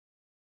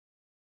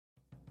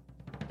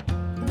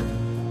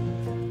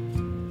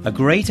A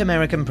great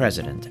American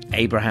president,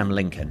 Abraham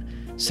Lincoln,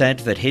 said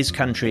that his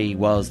country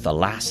was the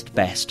last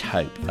best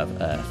hope of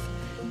Earth,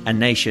 a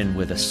nation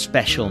with a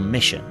special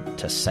mission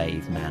to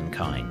save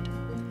mankind.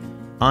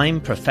 I'm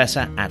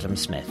Professor Adam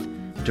Smith,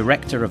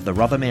 Director of the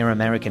Rothermere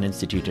American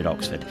Institute at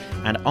Oxford,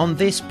 and on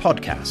this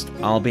podcast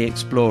I'll be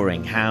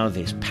exploring how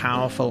this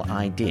powerful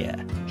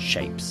idea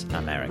shapes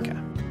America.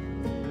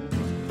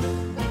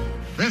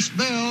 This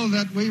bill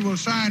that we will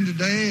sign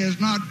today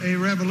is not a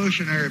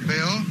revolutionary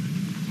bill,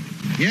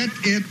 yet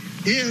it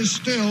is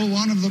still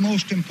one of the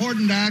most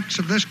important acts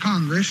of this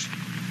Congress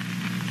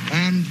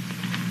and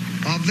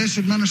of this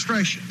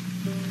administration.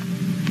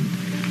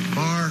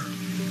 For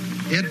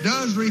it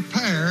does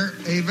repair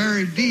a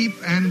very deep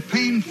and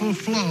painful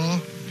flaw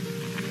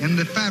in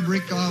the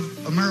fabric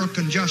of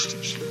American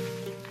justice.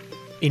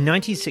 In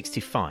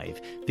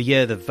 1965, the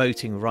year the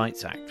Voting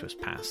Rights Act was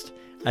passed,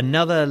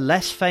 another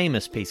less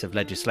famous piece of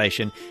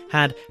legislation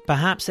had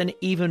perhaps an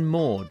even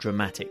more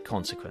dramatic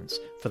consequence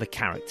for the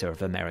character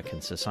of American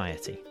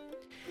society.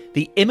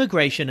 The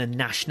Immigration and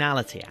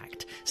Nationality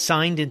Act,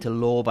 signed into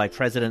law by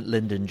President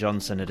Lyndon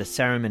Johnson at a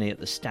ceremony at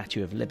the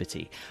Statue of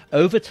Liberty,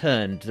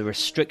 overturned the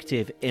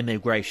restrictive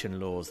immigration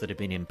laws that had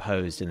been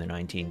imposed in the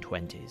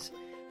 1920s.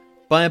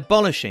 By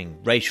abolishing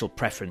racial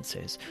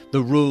preferences,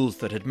 the rules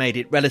that had made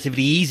it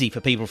relatively easy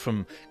for people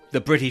from the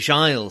British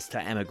Isles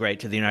to emigrate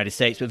to the United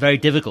States, but very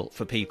difficult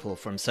for people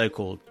from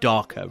so-called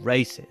darker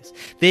races,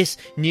 this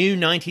new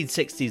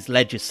 1960s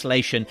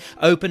legislation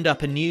opened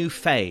up a new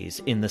phase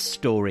in the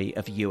story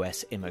of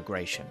US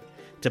immigration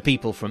to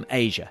people from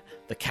Asia,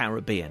 the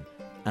Caribbean,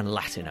 and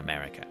Latin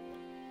America.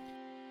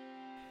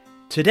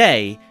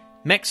 Today,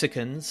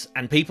 Mexicans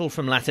and people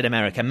from Latin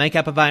America make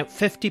up about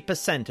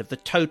 50% of the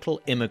total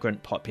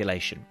immigrant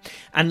population,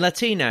 and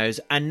Latinos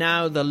are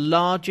now the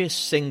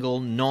largest single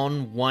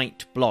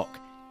non-white bloc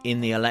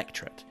in the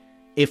electorate,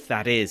 if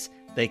that is,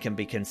 they can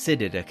be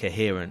considered a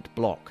coherent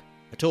bloc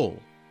at all.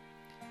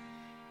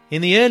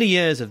 In the early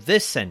years of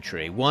this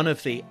century, one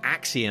of the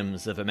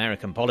axioms of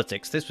American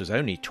politics, this was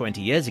only 20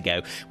 years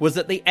ago, was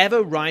that the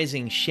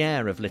ever-rising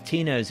share of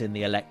Latinos in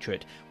the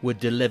electorate would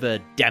deliver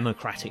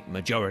Democratic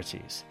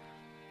majorities.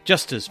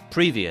 Just as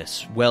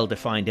previous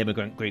well-defined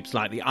immigrant groups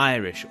like the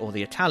Irish or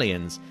the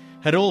Italians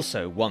had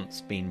also once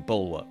been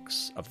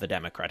bulwarks of the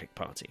Democratic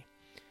Party.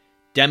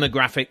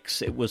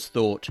 Demographics, it was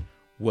thought,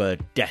 were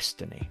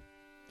destiny.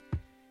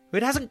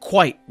 It hasn't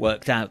quite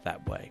worked out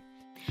that way.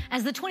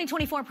 As the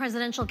 2024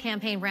 presidential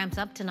campaign ramps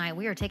up tonight,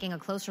 we are taking a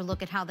closer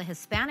look at how the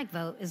Hispanic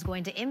vote is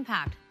going to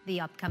impact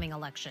the upcoming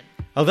election.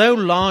 Although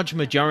large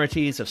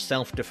majorities of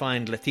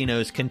self-defined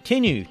Latinos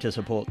continue to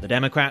support the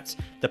Democrats,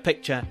 the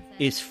picture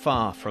is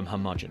far from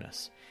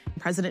homogenous.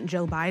 President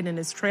Joe Biden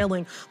is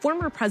trailing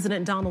former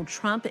President Donald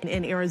Trump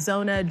in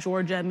Arizona,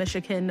 Georgia,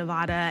 Michigan,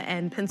 Nevada,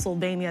 and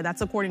Pennsylvania.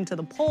 That's according to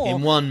the poll.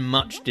 In one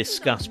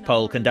much-discussed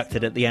poll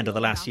conducted at the end of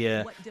the last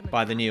year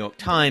by the New York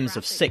Times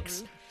of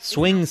 6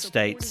 swing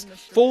states,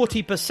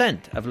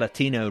 40% of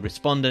Latino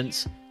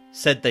respondents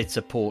said they'd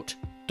support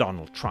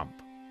Donald Trump.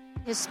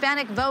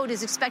 Hispanic vote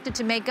is expected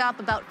to make up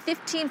about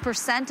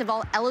 15% of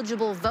all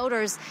eligible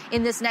voters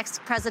in this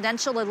next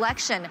presidential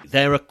election.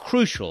 They're a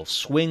crucial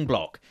swing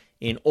bloc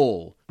in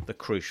all the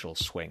crucial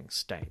swing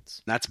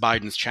states. That's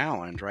Biden's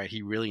challenge, right?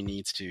 He really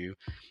needs to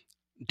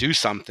do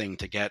something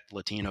to get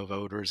Latino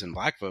voters and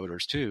Black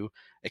voters, too,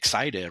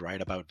 excited,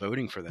 right, about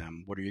voting for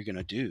them. What are you going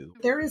to do?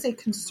 There is a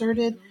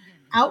concerted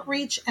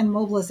outreach and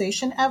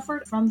mobilization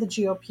effort from the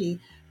GOP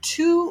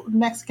to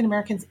Mexican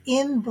Americans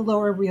in the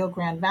lower Rio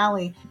Grande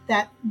Valley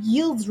that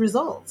yields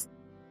results.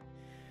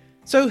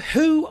 So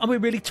who are we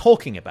really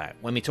talking about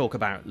when we talk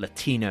about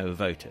Latino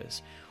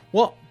voters?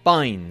 What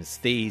binds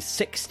these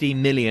 60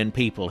 million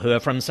people who are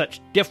from such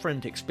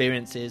different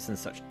experiences and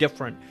such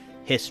different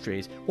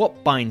histories?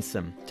 What binds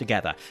them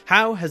together?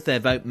 How has their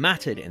vote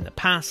mattered in the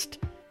past,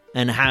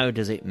 and how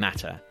does it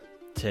matter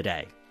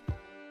today?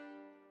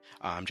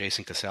 I'm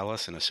Jason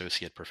Casellas, an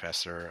associate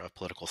professor of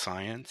political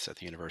science at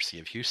the University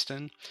of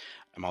Houston.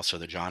 I'm also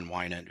the John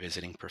Wynant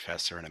visiting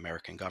professor in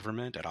American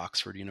government at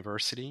Oxford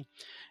University,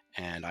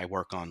 and I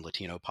work on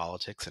Latino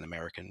politics and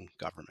American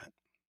government.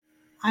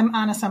 I'm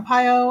Ana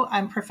Sampaio.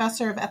 I'm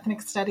professor of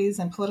ethnic studies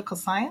and political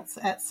science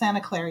at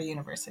Santa Clara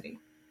University.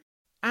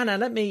 Ana,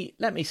 let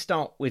me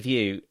start with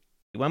you.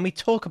 When we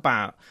talk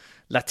about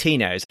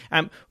Latinos,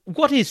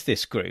 what is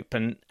this group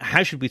and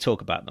how should we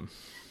talk about them?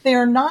 They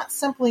are not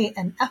simply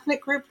an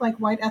ethnic group like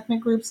white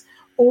ethnic groups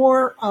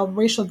or a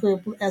racial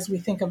group as we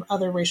think of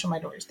other racial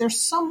minorities. They're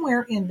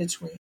somewhere in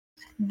between.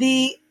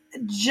 The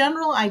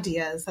general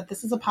idea is that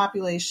this is a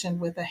population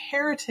with a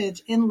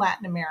heritage in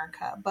Latin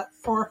America, but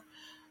for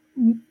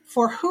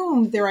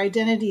whom their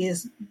identity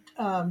is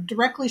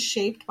directly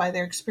shaped by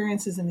their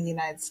experiences in the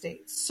United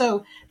States.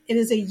 So it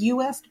is a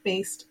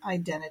U.S.-based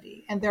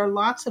identity, and there are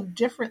lots of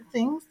different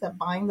things that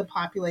bind the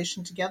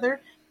population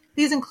together.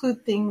 These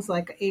include things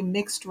like a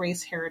mixed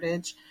race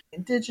heritage,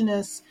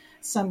 indigenous,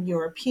 some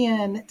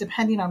European,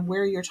 depending on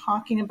where you're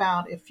talking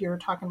about. If you're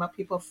talking about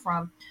people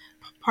from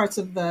parts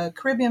of the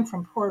Caribbean,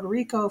 from Puerto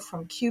Rico,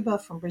 from Cuba,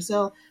 from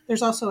Brazil.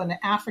 There's also an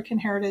African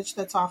heritage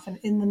that's often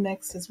in the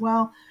mix as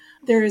well.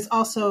 There is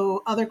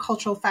also other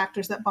cultural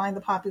factors that bind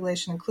the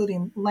population,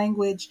 including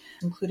language,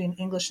 including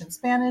English and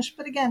Spanish.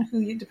 But again,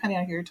 depending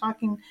on who you're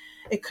talking,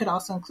 it could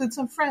also include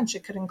some French.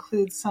 It could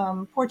include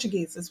some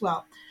Portuguese as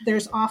well.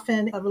 There's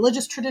often a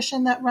religious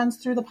tradition that runs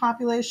through the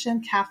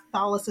population,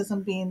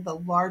 Catholicism being the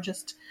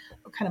largest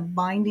kind of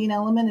binding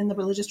element in the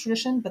religious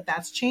tradition, but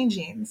that's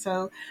changing.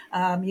 So,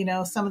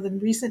 some of the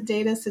recent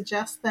data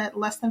suggests that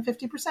less than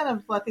 50%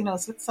 of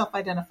Latinos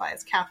self-identify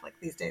as Catholic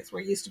these days,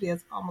 where it used to be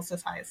almost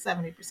as high as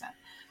 70%.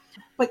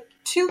 But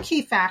two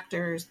key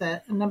factors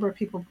that a number of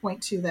people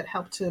point to that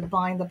help to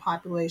bind the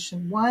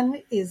population.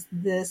 One is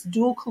this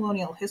dual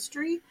colonial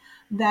history.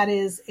 That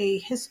is a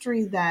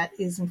history that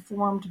is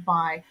informed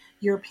by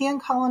European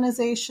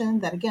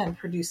colonization that, again,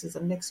 produces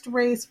a mixed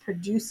race,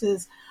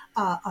 produces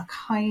a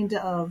kind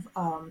of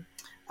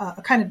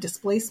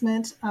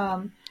displacement.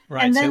 Right,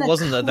 and so then it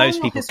wasn't that those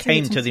people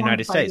came to the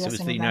United States, it was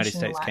the United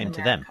States came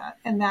to them.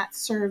 And that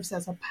serves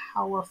as a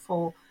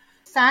powerful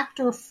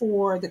factor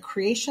for the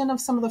creation of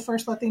some of the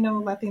first Latino,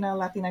 Latina,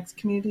 Latinx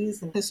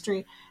communities in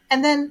history.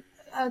 And then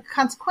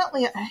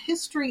consequently, a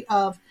history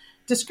of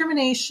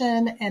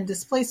discrimination and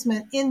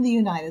displacement in the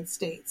United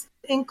States,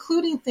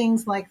 including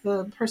things like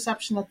the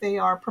perception that they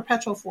are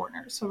perpetual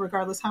foreigners. So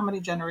regardless how many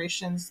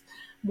generations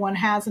one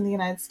has in the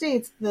United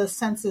States, the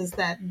sense is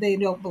that they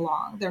don't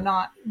belong. They're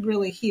not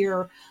really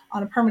here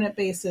on a permanent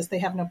basis. They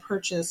have no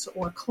purchase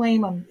or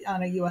claim on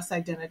a U.S.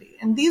 identity.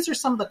 And these are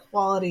some of the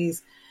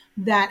qualities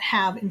that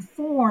have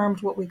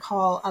informed what we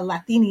call a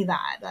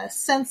Latinidad, a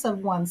sense of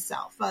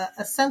oneself,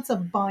 a sense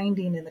of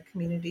binding in the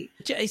community.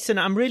 Jason,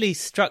 I'm really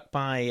struck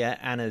by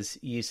Anna's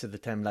use of the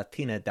term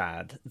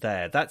Latinidad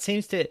there. That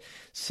seems to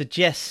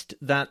suggest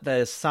that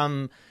there's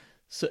some...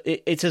 So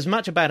it's as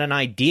much about an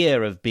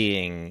idea of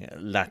being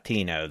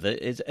Latino,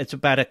 that it's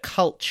about a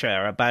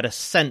culture, about a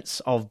sense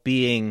of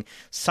being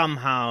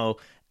somehow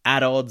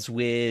at odds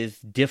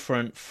with,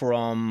 different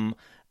from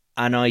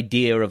an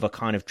idea of a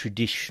kind of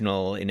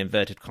traditional, in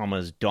inverted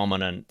commas,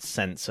 dominant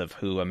sense of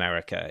who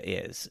America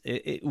is.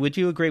 Would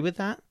you agree with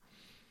that?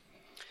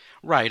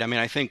 Right. I mean,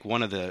 I think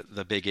one of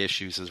the big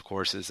issues, of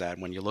course, is that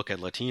when you look at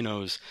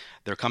Latinos,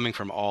 they're coming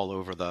from all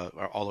over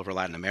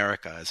Latin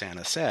America, as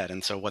Anna said.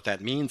 And so what that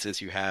means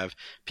is you have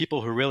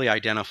people who really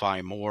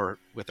identify more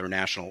with their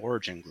national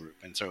origin group.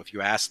 And so if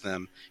you ask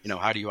them,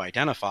 how do you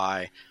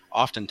identify?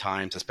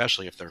 Oftentimes,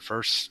 especially if they're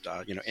first,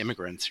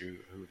 immigrants who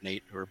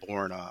are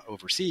born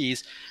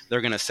overseas,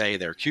 they're going to say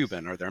they're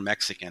Cuban or they're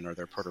Mexican or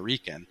they're Puerto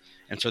Rican.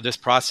 And so this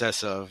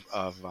process of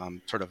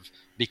sort of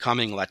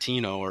becoming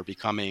Latino or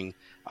becoming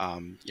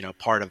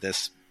part of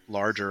this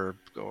larger,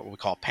 what we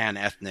call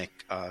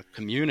pan-ethnic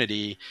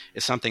community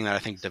is something that I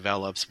think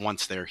develops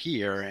once they're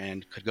here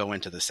and could go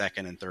into the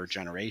second and third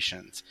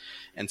generations.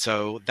 And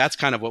so that's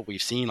kind of what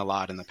we've seen a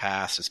lot in the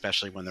past,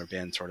 especially when there have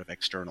been sort of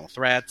external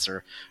threats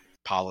or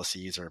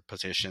policies or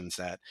positions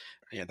that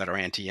are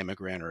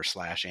anti-immigrant or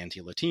 /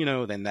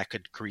 anti-Latino, then that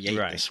could create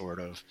this sort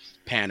of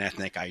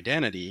pan-ethnic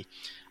identity.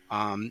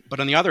 But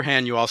on the other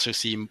hand, you also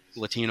see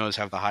Latinos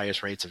have the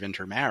highest rates of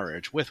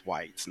intermarriage with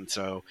whites. And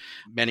so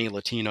many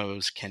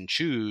Latinos can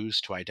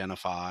choose to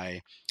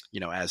identify,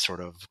 as sort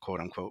of quote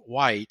unquote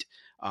white,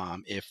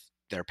 if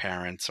their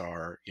parents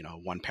are,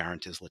 one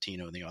parent is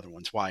Latino and the other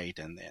one's white,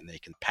 and they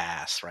can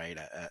pass, right,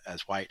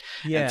 as white.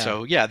 Yeah. And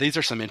so, these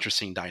are some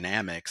interesting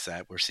dynamics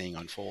that we're seeing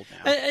unfold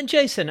now. And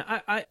Jason,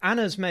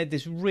 Anna's made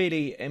this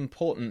really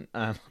important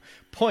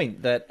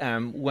point that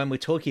when we're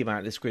talking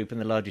about this group in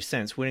the largest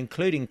sense, we're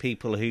including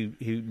people who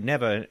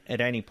never at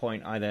any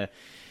point either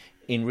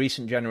in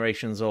recent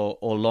generations or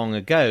long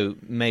ago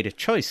made a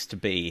choice to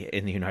be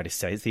in the United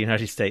States. The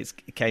United States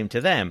came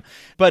to them.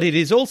 But it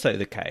is also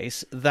the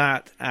case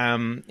that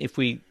if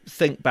we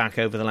think back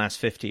over the last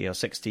 50 or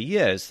 60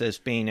 years, there's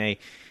been a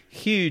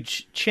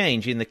huge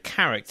change in the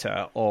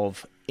character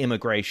of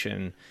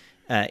immigration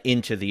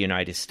into the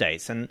United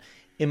States. And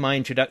in my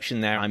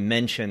introduction there, I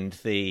mentioned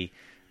the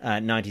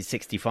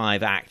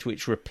 1965 Act,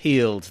 which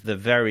repealed the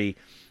very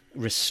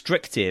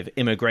restrictive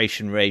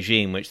immigration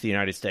regime which the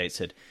United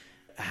States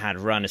had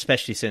run,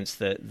 especially since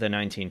the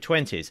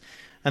 1920s.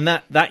 And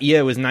that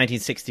year was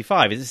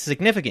 1965. It's a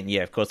significant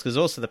year, of course, because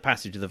also the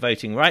passage of the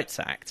Voting Rights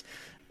Act.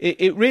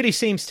 It really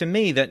seems to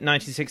me that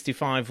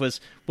 1965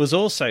 was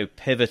also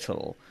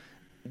pivotal,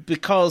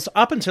 because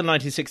up until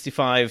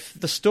 1965,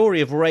 the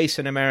story of race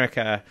in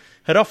America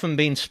had often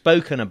been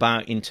spoken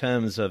about in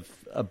terms of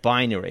a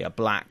binary, a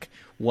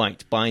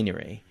black-white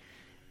binary.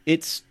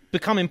 It's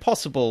become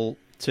impossible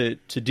to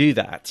do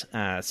that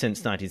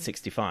since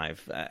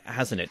 1965,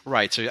 hasn't it?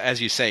 Right. So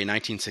as you say,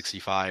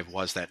 1965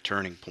 was that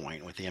turning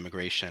point with the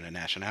Immigration and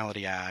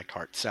Nationality Act,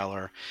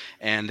 Hart-Celler.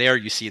 And there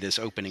you see this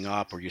opening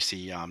up, or you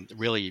see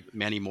really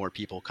many more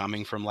people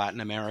coming from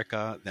Latin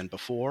America than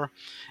before.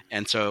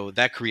 And so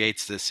that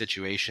creates this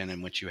situation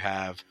in which you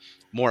have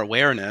more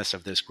awareness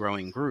of this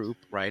growing group,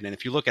 right? And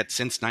if you look at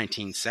since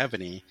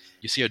 1970,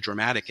 you see a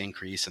dramatic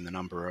increase in the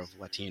number of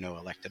Latino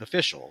elected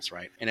officials,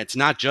 right? And it's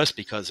not just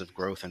because of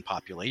growth in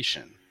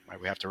population, right?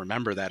 We have to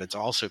remember that it's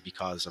also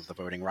because of the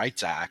Voting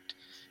Rights Act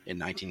in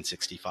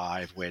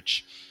 1965,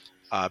 which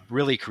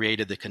really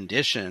created the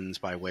conditions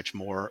by which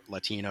more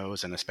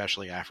Latinos and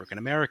especially African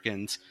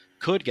Americans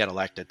could get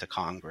elected to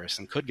Congress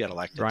and could get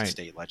elected to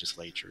state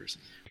legislatures.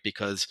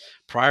 Because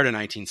prior to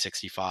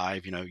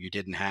 1965, you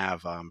didn't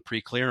have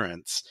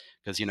pre-clearance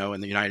because,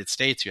 in the United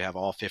States, you have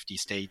all 50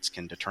 states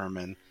can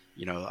determine,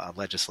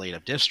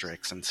 legislative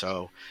districts. And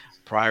so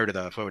prior to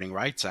the Voting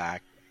Rights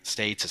Act,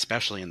 states,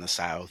 especially in the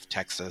South,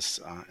 Texas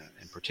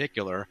in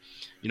particular,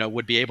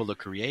 would be able to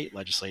create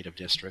legislative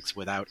districts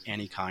without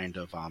any kind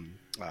of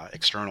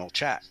external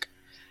check.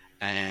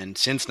 And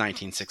since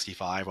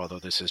 1965, although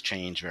this has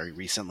changed very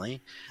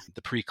recently,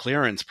 the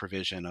pre-clearance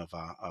provision of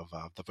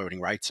the Voting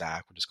Rights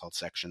Act, which is called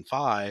Section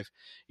 5,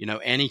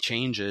 any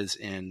changes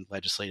in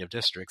legislative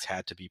districts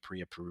had to be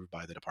pre-approved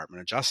by the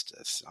Department of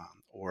Justice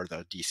or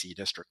the D.C.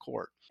 District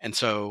Court. And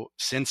so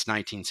since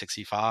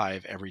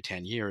 1965, every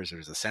 10 years,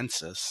 there's a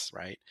census,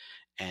 right?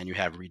 And you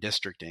have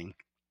redistricting.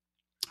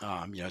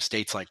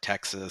 States like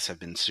Texas have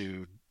been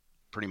sued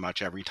pretty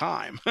much every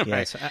time.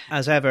 Yes,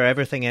 as ever,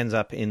 everything ends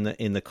up in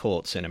the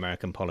courts in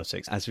American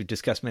politics, as we've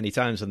discussed many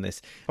times on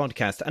this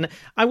podcast. And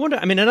I wonder,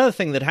 another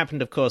thing that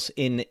happened, of course,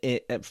 through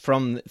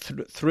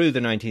the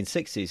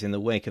 1960s in the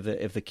wake of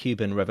the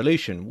Cuban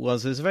Revolution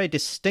was there's a very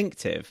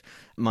distinctive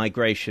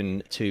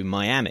migration to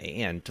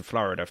Miami and to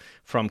Florida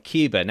from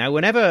Cuba. Now,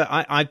 whenever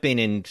I've been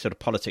in sort of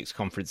politics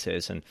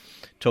conferences and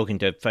talking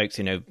to folks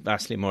who know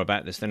vastly more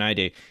about this than I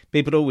do,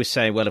 people always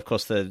say, well, of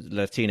course, the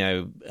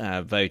Latino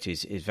vote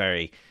is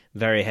very,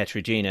 very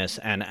heterogeneous,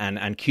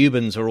 and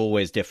Cubans are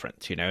always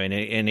different,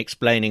 in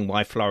explaining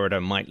why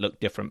Florida might look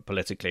different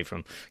politically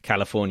from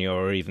California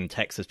or even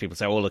Texas. People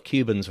say, the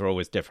Cubans are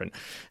always different.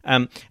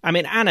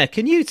 Anna,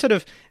 can you sort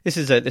of,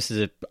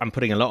 I'm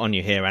putting a lot on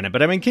you here, Anna,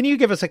 but can you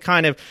give us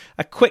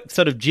a quick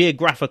sort of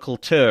geographical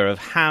tour of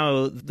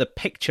how the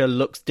picture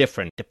looks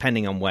different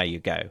depending on where you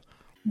go?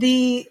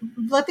 The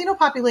Latino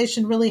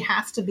population really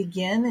has to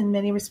begin in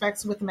many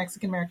respects with the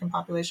Mexican American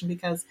population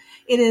because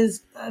it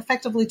is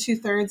effectively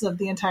 2/3 of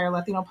the entire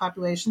Latino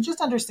population, just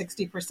under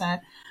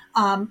 60%.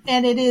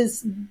 And it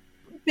is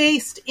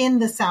based in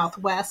the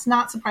Southwest,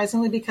 not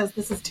surprisingly, because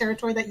this is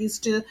territory that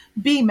used to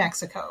be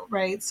Mexico,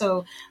 right?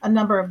 So a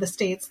number of the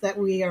states that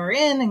we are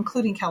in,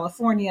 including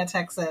California,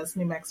 Texas,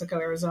 New Mexico,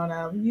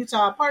 Arizona,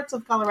 Utah, parts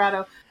of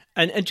Colorado.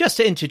 And just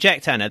to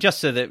interject, Anna, just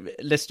so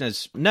that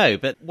listeners know,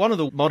 but one of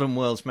the modern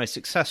world's most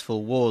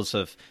successful wars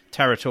of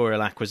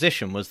territorial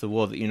acquisition was the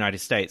war that the United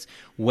States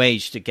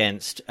waged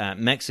against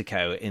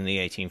Mexico in the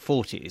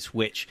 1840s,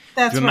 which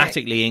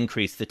dramatically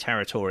increased the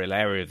territorial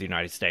area of the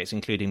United States,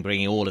 including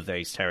bringing all of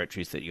those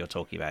territories that you're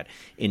talking about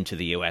into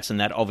the U.S. And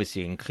that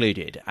obviously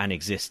included an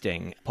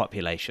existing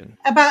population.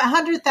 About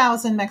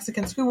 100,000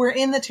 Mexicans who were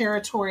in the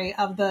territory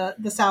of the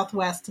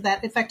Southwest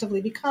that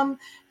effectively become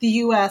the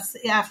U.S.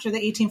 after the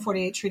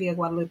 1848 Treaty of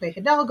Guadalupe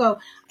Hidalgo.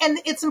 And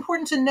it's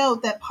important to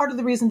note that part of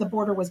the reason the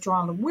border was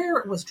drawn where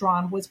it was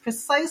drawn was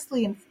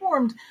precisely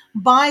informed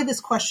by this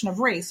question of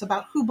race,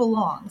 about who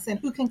belongs and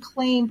who can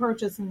claim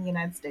purchase in the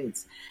United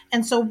States.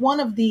 And so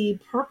one of the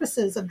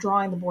purposes of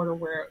drawing the border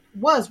where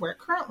it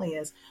currently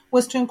is,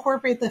 was to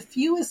incorporate the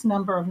fewest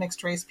number of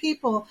mixed race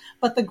people,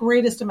 but the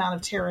greatest amount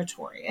of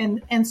territory.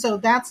 And so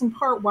that's in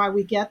part why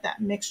we get that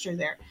mixture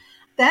there.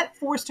 That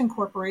forced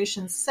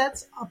incorporation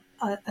sets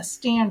a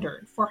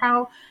standard for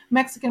how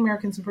Mexican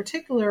Americans in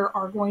particular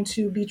are going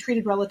to be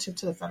treated relative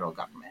to the federal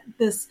government.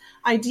 This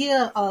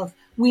idea of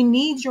we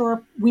need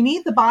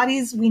the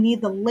bodies, we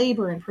need the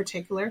labor in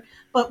particular,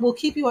 but we'll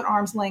keep you at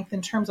arm's length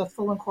in terms of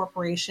full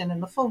incorporation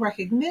and the full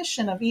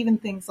recognition of even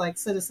things like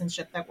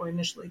citizenship that were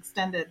initially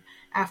extended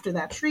after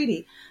that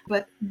treaty.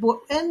 But what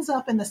ends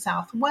up in the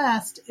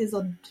Southwest is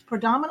a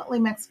predominantly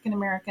Mexican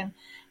American,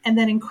 and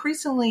then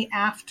increasingly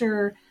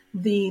after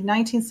the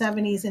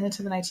 1970s and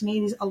into the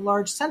 1980s, a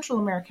large Central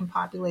American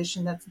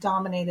population that's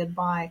dominated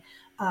by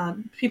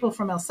people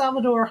from El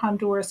Salvador,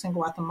 Honduras, and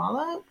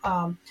Guatemala.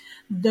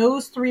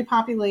 Those three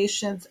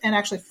populations, and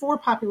actually four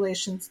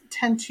populations,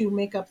 tend to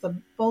make up the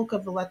bulk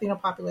of the Latino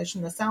population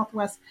in the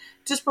Southwest,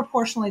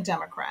 disproportionately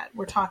Democrat.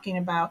 We're talking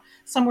about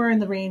somewhere in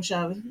the range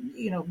of,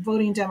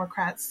 voting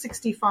Democrats,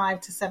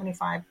 65 to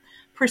 75%,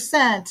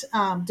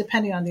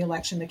 depending on the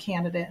election, the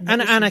candidate.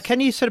 And Anna, can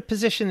you sort of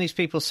position these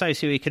people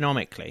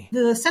socioeconomically?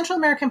 The Central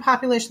American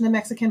population, the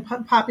Mexican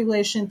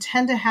population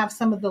tend to have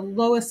some of the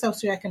lowest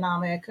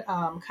socioeconomic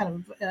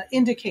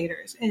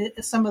indicators,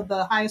 some of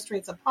the highest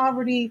rates of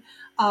poverty,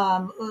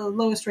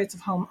 lowest rates of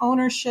home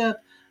ownership,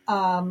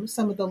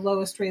 some of the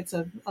lowest rates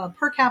of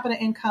per capita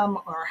income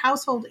or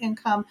household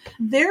income.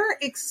 Their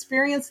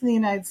experience in the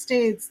United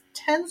States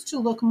tends to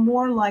look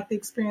more like the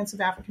experience of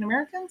African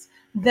Americans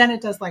than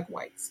it does like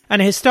whites.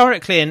 And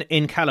historically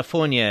in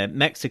California,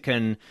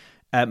 Mexican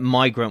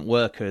migrant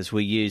workers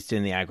were used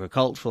in the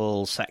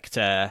agricultural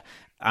sector.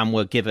 and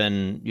were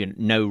given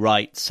no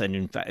rights. And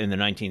in fact, in the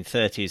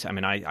 1930s, I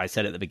mean, I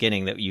said at the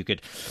beginning that you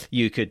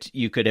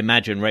could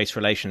imagine race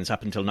relations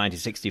up until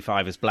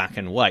 1965 as black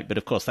and white, but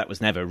of course that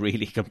was never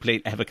really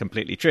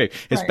completely true,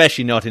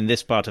 especially not in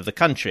this part of the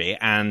country.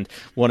 And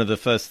one of the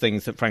first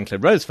things that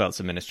Franklin Roosevelt's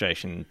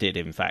administration did,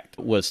 in fact,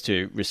 was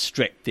to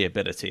restrict the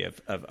ability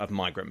of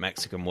migrant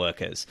Mexican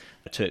workers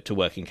to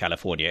work in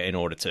California in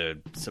order to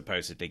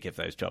supposedly give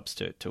those jobs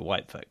to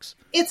white folks.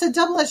 It's a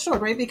double-edged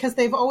sword, right? Because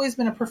they've always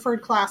been a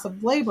preferred class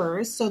of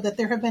laborers, so that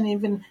there have been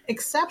even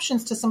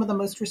exceptions to some of the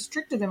most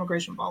restrictive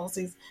immigration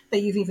policies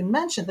that you've even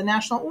mentioned. The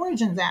National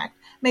Origins Act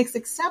makes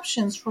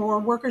exceptions for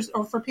workers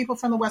or for people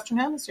from the Western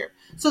Hemisphere,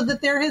 so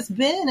that there has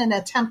been an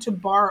attempt to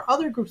bar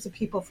other groups of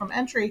people from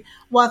entry,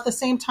 while at the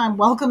same time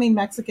welcoming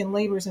Mexican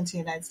laborers into the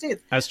United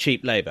States. As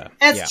cheap labor.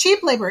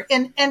 Cheap labor.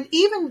 And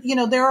even,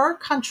 there are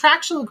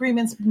contractual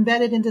agreements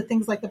embedded into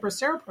things like the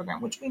Bracero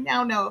program, which we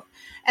now know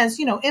as,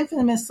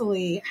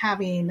 infamously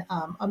having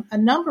a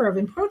number of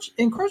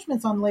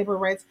encroachments on labor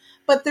rights.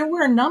 But there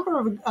were a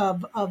number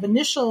of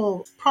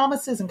initial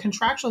promises and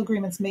contractual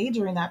agreements made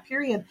during that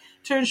period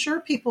to ensure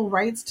people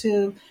rights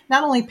to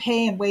not only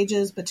pay and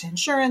wages, but to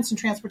insurance and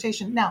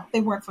transportation. Now, they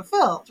weren't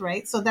fulfilled,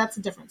 right? So that's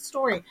a different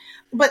story.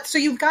 But so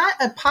you've got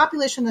a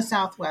population in the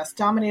Southwest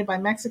dominated by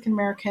Mexican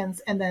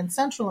Americans and then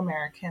Central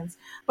Americans.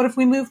 But if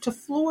we move to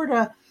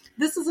Florida,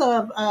 this is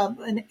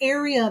an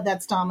area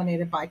that's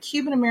dominated by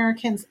Cuban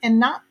Americans and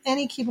not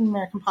any Cuban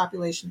American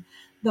population.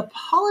 The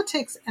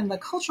politics and the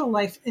cultural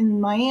life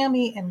in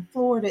Miami and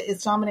Florida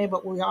is dominated by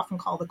what we often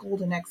call the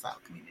Golden Exile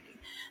community.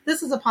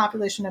 This is a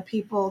population of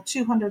people,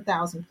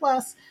 200,000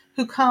 plus,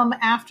 who come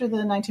after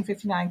the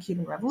 1959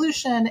 Cuban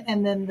Revolution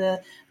and then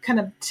the kind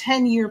of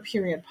 10-year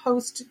period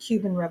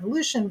post-Cuban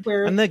Revolution.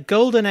 And they're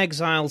Golden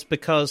Exiles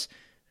because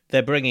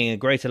they're bringing a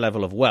greater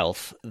level of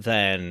wealth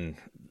than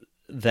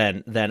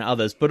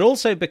others, but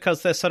also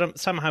because they're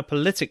somehow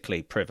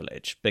politically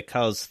privileged,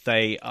 because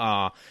they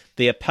are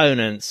the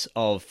opponents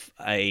of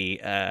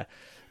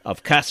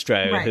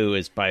Castro, right, who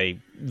is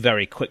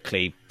very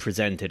quickly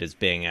presented as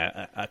being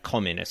a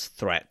communist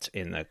threat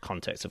in the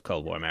context of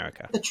Cold War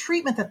America. The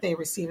treatment that they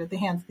receive at the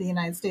hands of the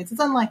United States is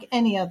unlike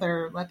any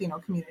other Latino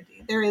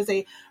community. There is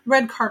a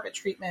red carpet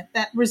treatment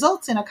that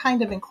results in a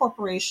kind of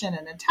incorporation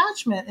and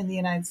attachment in the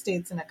United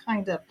States and a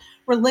kind of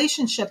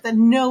relationship that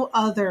no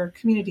other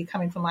community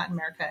coming from Latin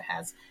America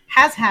has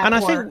had. And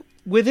I think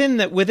within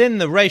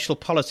the racial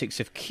politics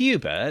of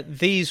Cuba,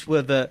 these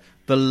were the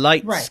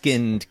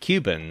light-skinned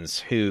Cubans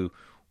who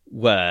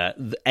were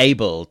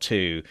able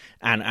to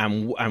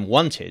and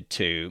wanted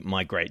to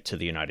migrate to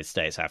the United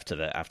States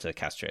after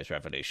Castro's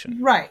revolution.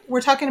 Right.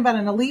 We're talking about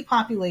an elite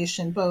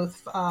population,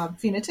 both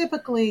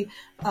phenotypically,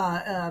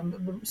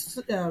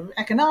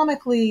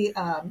 economically.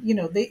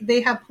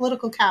 They have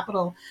political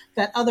capital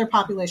that other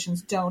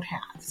populations don't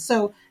have.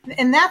 So,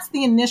 and that's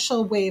the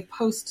initial wave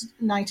post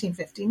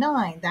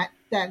 1959.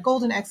 That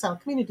Golden Exile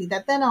community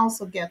that then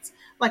also gets,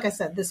 like I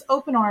said, this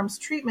open arms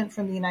treatment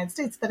from the United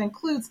States that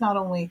includes not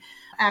only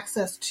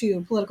access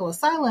to political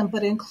asylum,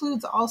 but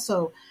includes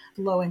also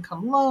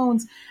low-income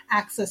loans,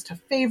 access to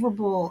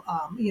favorable,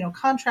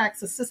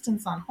 contracts,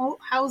 assistance on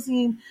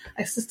housing,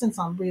 assistance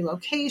on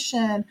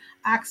relocation,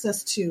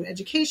 access to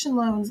education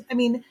loans. I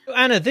mean,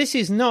 Anna, this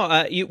is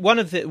not one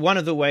of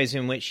the ways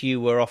in which you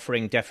were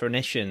offering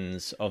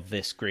definitions of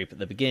this group at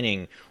the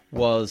beginning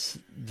was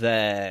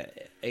their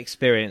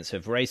experience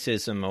of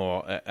racism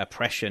or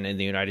oppression in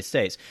the United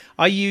States.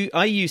 Are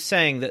you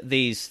saying that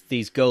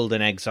these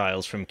Golden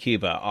Exiles from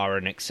Cuba are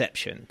an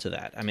exception to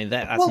that? I mean,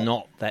 that's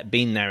not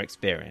been their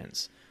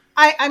experience.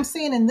 I'm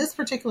saying in this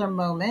particular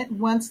moment,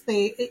 once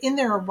in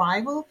their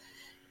arrival,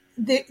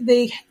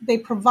 they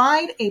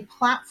provide a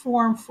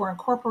platform for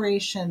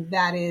incorporation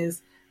that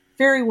is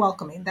very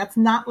welcoming. That's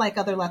not like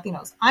other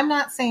Latinos. I'm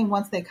not saying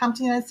once they come to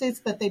the United States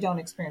that they don't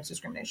experience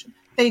discrimination.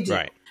 They do.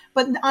 Right.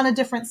 But on a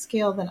different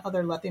scale than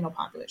other Latino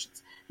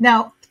populations.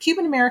 Now,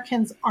 Cuban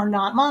Americans are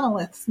not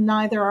monoliths,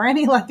 neither are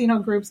any Latino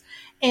groups,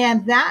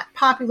 and that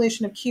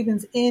population of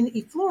Cubans in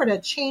Florida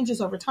changes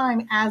over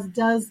time, as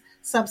does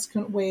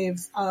subsequent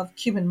waves of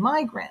Cuban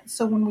migrants.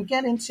 So when we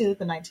get into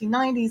the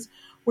 1990s,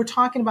 we're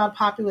talking about a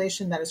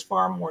population that is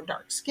far more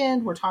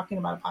dark-skinned. We're talking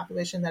about a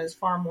population that is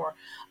far more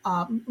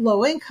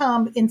low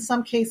income. In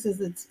some cases,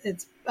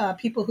 it's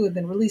people who have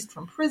been released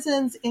from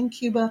prisons in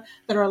Cuba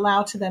that are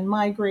allowed to then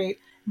migrate.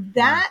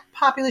 That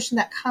population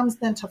that comes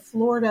then to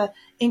Florida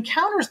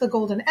encounters the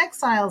Golden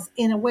Exiles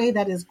in a way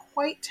that is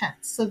quite tense,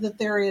 so that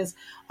there is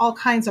all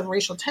kinds of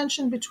racial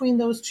tension between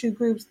those two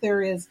groups.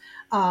 There is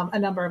a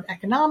number of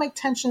economic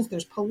tensions.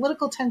 There's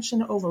political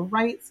tension over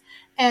rights.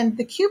 And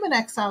the Cuban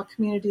exile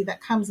community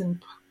that comes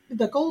in,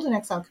 the Golden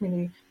Exile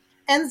community,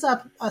 ends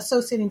up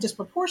associating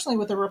disproportionately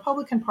with the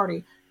Republican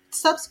Party.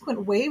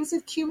 Subsequent waves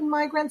of Cuban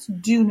migrants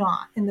do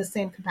not in the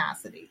same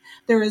capacity.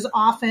 There is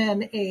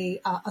often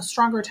a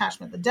stronger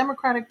attachment to the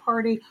Democratic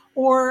Party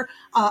or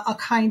a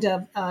kind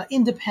of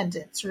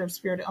independent sort of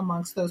spirit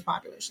amongst those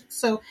populations.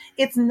 So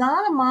it's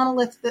not a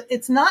monolith.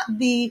 It's not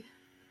the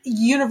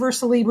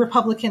universally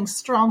Republican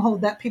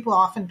stronghold that people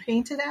often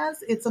paint it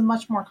as. It's a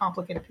much more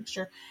complicated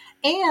picture.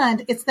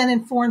 And it's then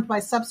informed by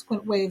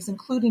subsequent waves,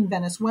 including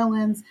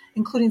Venezuelans,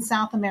 including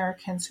South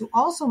Americans who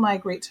also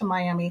migrate to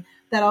Miami,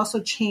 that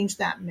also change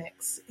that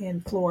mix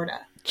in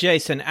Florida.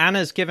 Jason,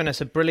 Anna's given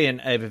us a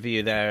brilliant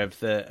overview there of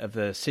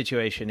the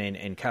situation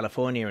in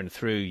California and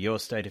through your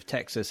state of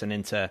Texas and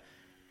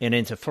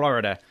into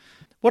Florida.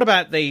 What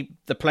about the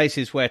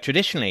places where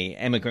traditionally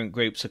immigrant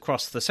groups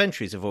across the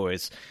centuries have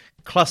always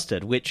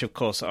clustered, which of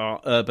course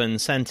are urban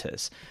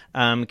centers?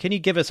 Can you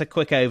give us a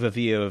quick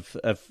overview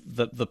of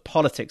the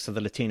politics of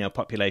the Latino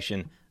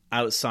population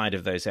outside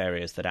of those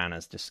areas that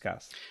Anna's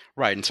discussed?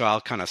 Right. And so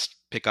I'll kind of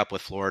pick up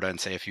with Florida and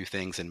say a few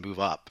things and move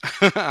up.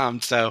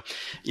 So,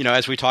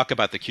 as we talk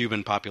about the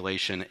Cuban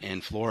population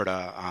in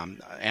Florida,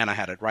 Anna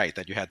had it right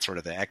that you had sort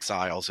of the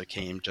exiles that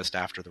came just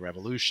after the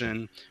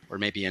revolution or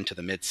maybe into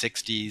the mid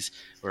 60s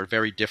were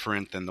very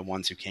different than the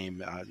ones who came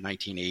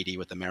 1980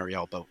 with the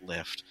Mariel boat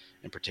lift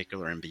in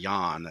particular and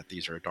beyond, that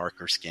these are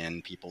darker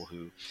skinned people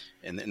who,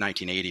 in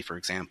 1980, for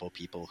example,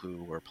 people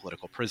who were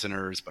political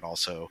prisoners, but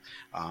also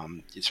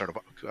sort of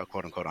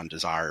quote unquote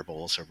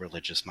undesirables, so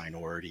religious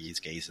minorities,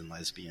 gays and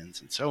lesbians,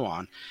 and so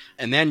on.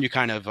 And then you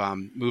kind of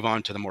move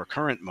on to the more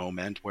current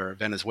moment where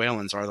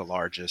Venezuelans are the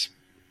largest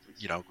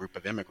group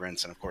of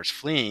immigrants, and of course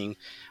fleeing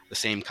the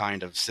same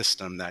kind of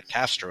system that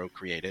Castro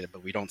created,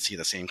 but we don't see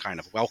the same kind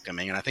of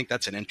welcoming. And I think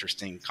that's an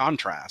interesting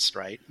contrast,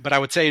 right? But I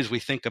would say as we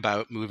think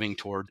about moving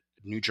toward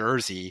New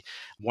Jersey,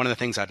 one of the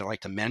things I'd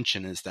like to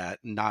mention is that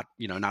not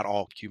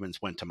all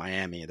Cubans went to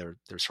Miami.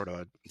 There's sort of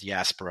a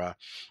diaspora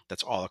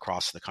that's all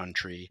across the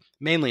country,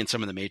 mainly in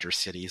some of the major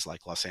cities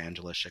like Los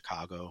Angeles,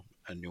 Chicago,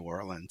 and New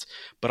Orleans,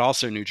 but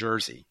also New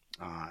Jersey.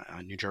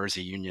 New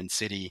Jersey, Union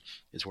City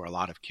is where a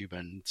lot of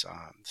Cubans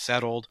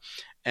settled.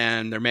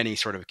 And there are many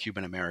sort of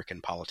Cuban American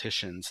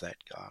politicians that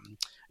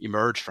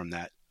emerged from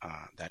that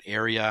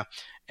area.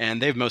 And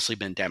they've mostly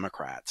been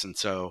Democrats. And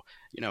so,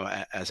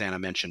 as Anna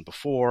mentioned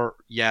before,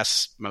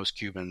 yes, most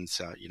Cubans,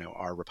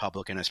 are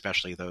Republican,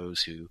 especially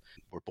those who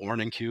were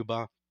born in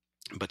Cuba.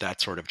 But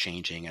that's sort of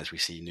changing as we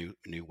see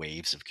new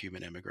waves of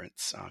Cuban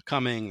immigrants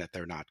coming, that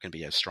they're not going to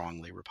be as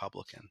strongly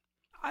Republican.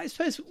 I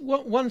suppose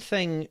one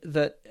thing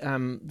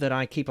that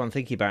I keep on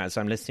thinking about as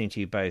I'm listening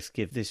to you both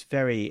give this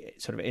very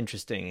sort of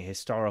interesting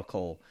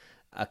historical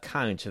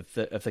account of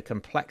the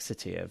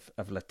complexity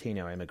of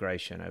Latino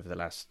immigration over the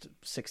last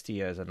 60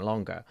 years and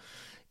longer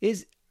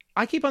is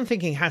I keep on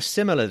thinking how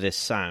similar this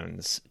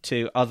sounds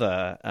to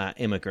other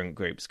immigrant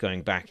groups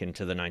going back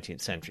into the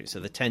 19th century. So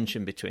the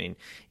tension between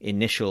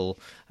initial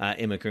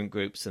immigrant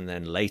groups and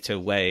then later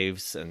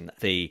waves, and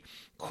the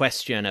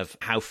question of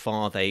how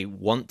far they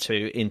want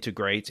to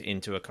integrate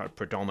into a kind of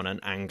predominant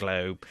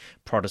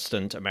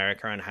Anglo-Protestant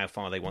America and how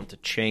far they want to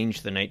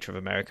change the nature of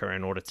America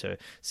in order to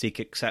seek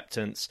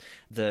acceptance,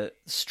 the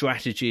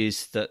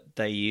strategies that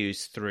they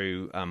use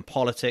through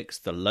politics,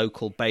 the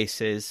local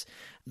bases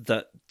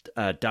that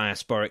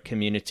diasporic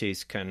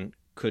communities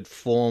could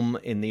form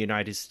in the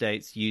United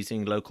States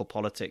using local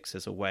politics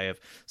as a way of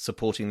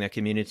supporting their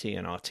community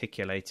and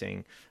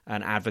articulating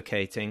and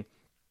advocating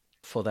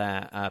for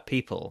their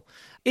people.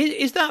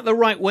 Is that the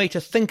right way to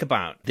think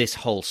about this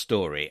whole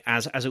story,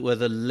 as it were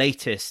the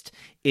latest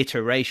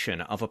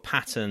iteration of a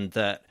pattern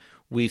that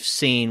we've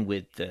seen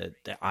with the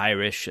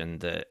Irish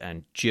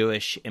and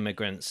Jewish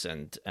immigrants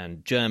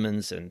and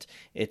Germans and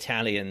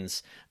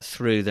Italians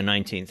through the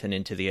 19th and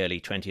into the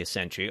early 20th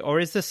century? Or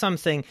is there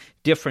something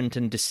different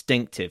and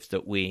distinctive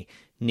that we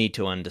need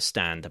to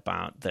understand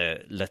about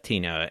the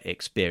Latino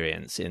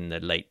experience in the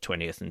late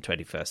 20th and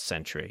 21st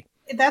century?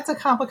 That's a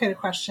complicated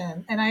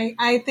question. And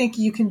I think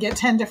you can get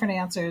 10 different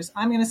answers.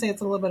 I'm going to say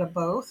it's a little bit of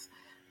both.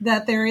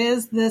 That there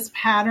is this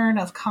pattern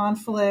of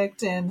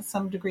conflict and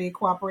some degree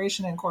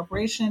cooperation and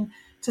cooperation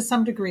to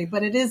some degree,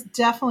 but it is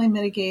definitely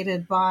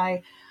mitigated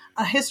by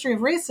a history of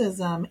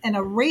racism and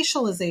a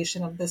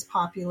racialization of this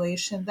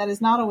population that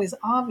is not always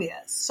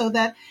obvious. So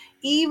that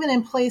even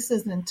in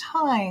places and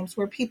times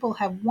where people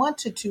have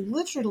wanted to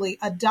literally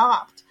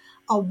adopt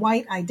a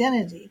white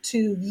identity,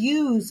 to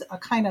use a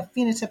kind of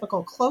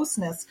phenotypical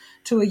closeness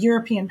to a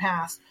European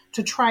past,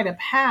 to try to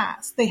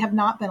pass, they have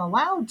not been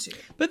allowed to.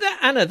 But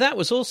Anna, that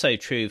was also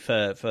true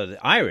for the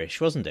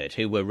Irish, wasn't it,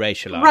 who were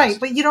racialized? Right,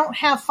 but you don't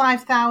have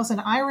 5,000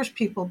 Irish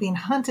people being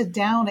hunted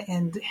down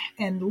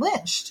and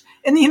lynched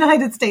in the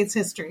United States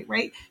history,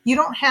 right? You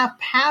don't have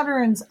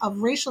patterns of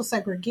racial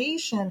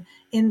segregation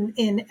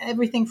in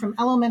everything from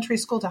elementary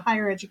school to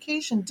higher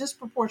education,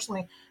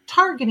 disproportionately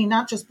targeting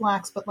not just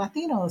Blacks, but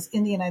Latinos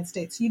in the United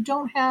States. You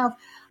don't have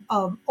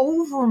an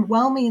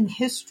overwhelming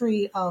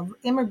history of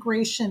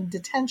immigration,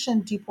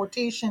 detention,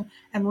 deportation,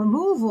 and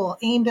removal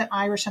aimed at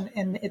Irish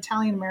and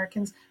Italian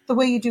Americans the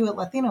way you do at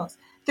Latinos.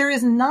 There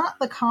is not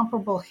the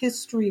comparable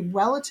history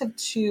relative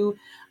to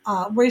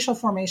racial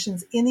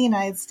formations in the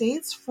United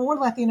States for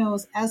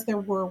Latinos as there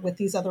were with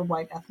these other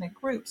white ethnic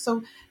groups.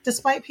 So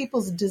despite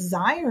people's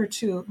desire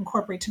to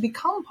incorporate, to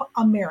become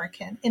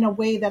American in a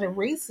way that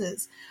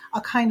erases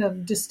a kind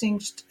of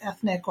distinct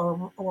ethnic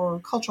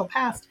or cultural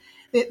past,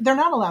 they're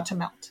not allowed to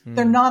melt.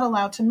 They're not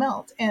allowed to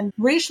melt. And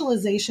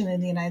racialization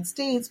in the United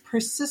States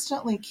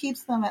persistently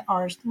keeps them at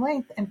arm's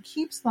length and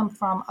keeps them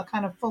from a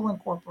kind of full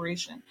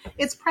incorporation.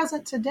 It's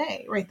present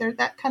today, right?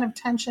 That kind of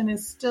tension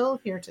is still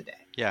here today.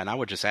 Yeah, and I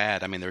would just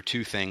add, there are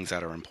two things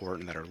that are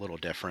important that are a little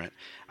different.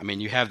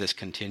 You have this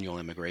continual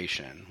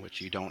immigration, which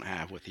you don't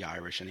have with the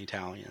Irish and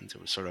Italians.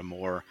 It was sort of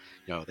more,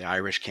 the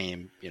Irish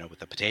came, with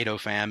the potato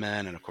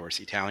famine, and of course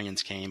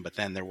Italians came, but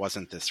then there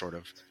wasn't this sort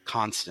of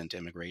constant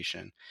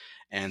immigration.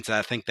 And so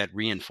I think that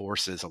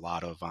reinforces a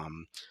lot of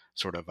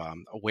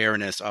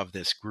awareness of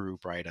this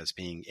group, right, as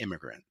being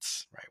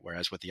immigrants, right?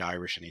 Whereas with the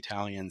Irish and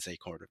Italians, they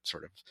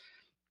sort of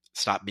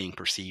stopped being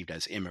perceived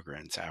as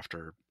immigrants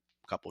after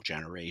a couple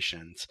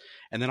generations.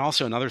 And then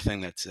also another thing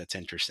that's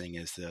interesting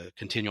is the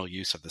continual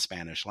use of the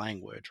Spanish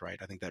language, right?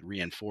 I think that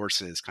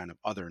reinforces kind of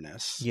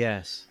otherness.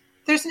 Yes.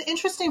 There's an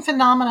interesting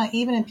phenomena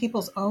even in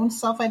people's own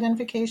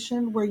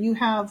self-identification where you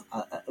have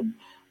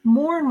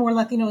more and more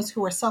Latinos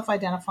who are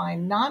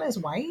self-identifying not as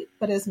white,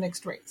 but as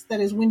mixed race. That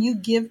is, when you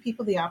give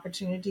people the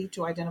opportunity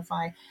to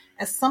identify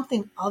as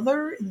something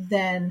other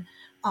than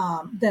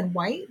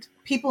white,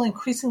 people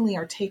increasingly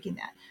are taking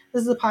that.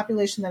 This is a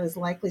population that is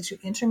likely to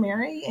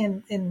intermarry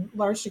in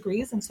large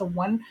degrees. And so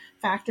one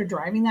factor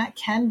driving that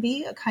can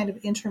be a kind of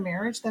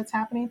intermarriage that's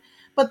happening.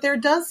 But there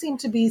does seem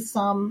to be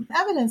some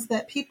evidence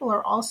that people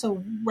are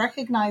also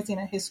recognizing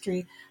a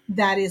history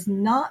that is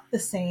not the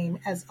same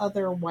as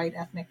other white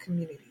ethnic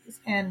communities.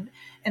 And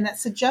that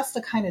suggests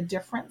a kind of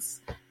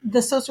difference. The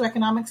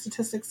socioeconomic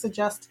statistics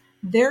suggest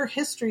their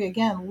history,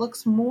 again,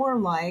 looks more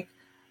like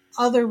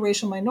other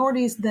racial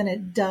minorities than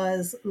it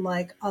does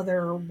like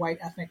other white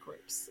ethnic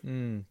groups.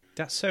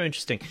 That's so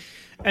interesting.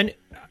 And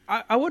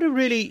I want to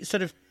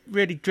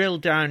really drill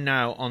down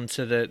now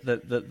onto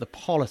the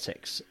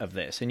politics of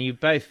this. And you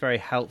both very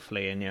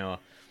helpfully in your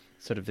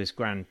sort of this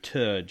grand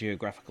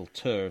geographical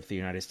tour of the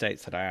United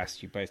States that I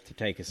asked you both to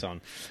take us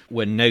on,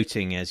 were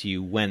noting as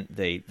you went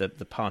the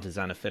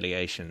partisan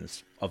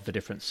affiliations of the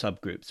different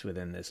subgroups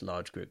within this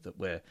large group that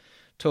we're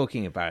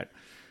talking about.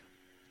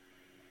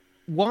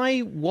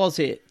 Why was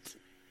it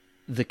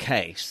the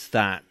case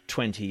that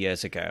 20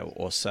 years ago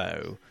or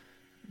so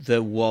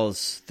there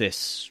was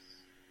this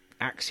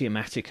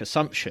axiomatic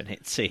assumption,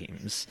 it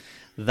seems,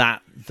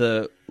 that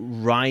the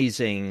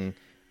rising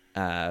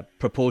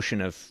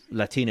proportion of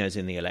Latinos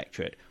in the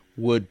electorate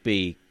would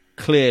be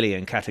clearly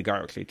and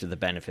categorically to the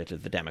benefit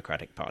of the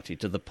Democratic Party,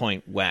 to the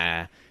point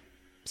where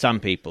some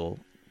people,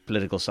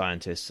 political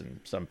scientists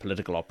and some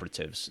political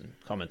operatives and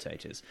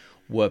commentators,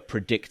 were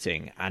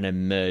predicting an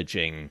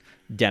emerging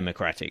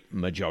Democratic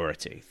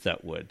majority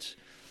that would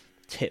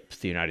tip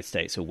the United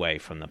States away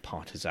from the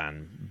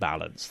partisan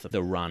balance,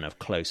 the run of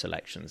close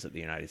elections that the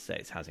United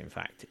States has in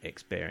fact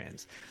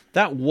experienced.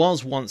 That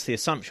was once the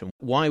assumption.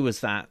 Why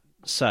was that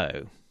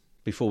so?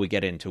 Before we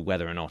get into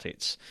whether or not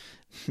it's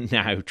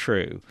now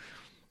true.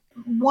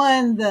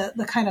 One,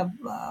 the kind of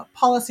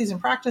policies and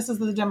practices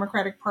of the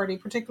Democratic Party,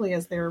 particularly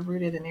as they're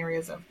rooted in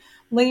areas of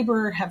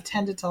labor, have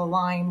tended to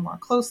align more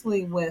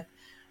closely with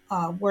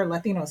where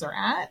Latinos are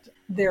at.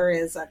 There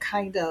is a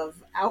kind of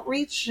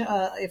outreach,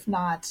 if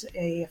not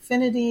a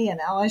affinity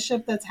and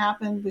allyship that's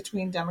happened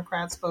between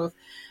Democrats, both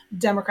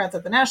Democrats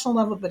at the national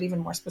level, but even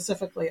more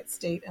specifically at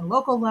state and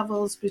local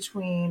levels,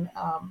 between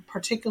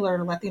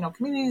particular Latino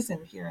communities.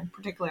 And here in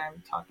particular,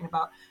 I'm talking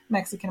about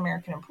Mexican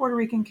American and Puerto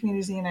Rican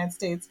communities in the United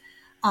States.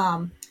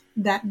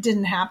 That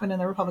didn't happen in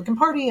the Republican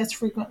Party as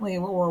frequently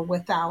or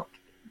without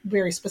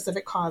very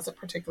specific cause at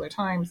particular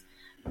times.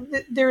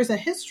 There is a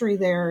history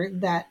there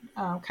that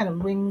kind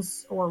of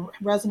rings or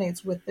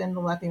resonates within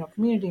the Latino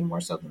community more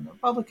so than the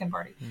Republican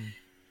Party.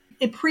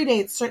 It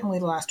predates certainly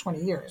the last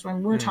 20 years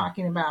when we're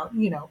talking about,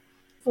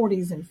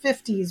 40s and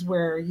 50s,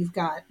 where you've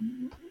got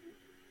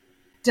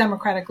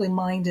democratically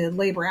minded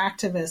labor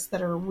activists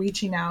that are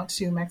reaching out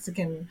to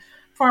Mexican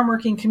farm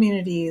working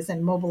communities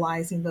and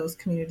mobilizing those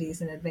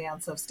communities in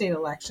advance of state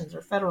elections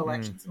or federal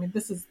elections. I mean,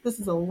 this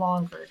is a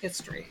longer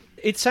history.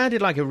 It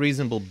sounded like a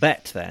reasonable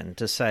bet then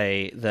to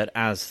say that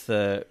as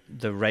the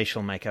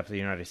racial makeup of the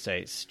United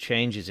States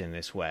changes in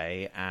this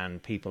way,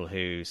 and people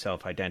who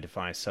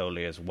self-identify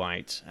solely as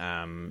white,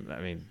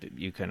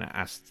 you can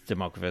ask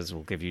demographers,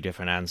 will give you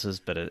different answers,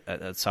 but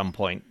at some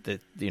point the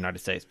United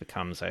States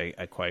becomes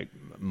a quote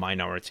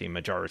minority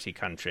majority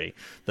country,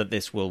 that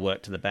this will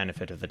work to the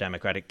benefit of the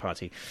Democratic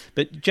Party.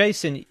 But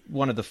Jason,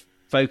 one of the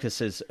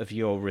focuses of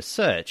your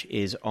research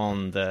is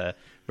on the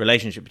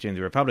relationship between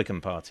the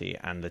Republican Party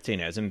and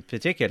Latinos, in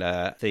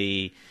particular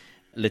the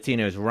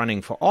Latinos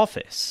running for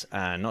office,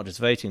 not just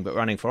voting, but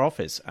running for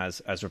office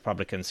as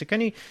Republicans. So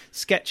can you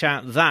sketch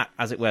out that,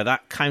 as it were,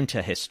 that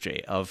counter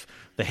history of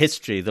the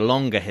history, the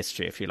longer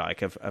history, if you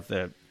like, of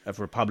the of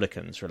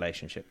Republicans'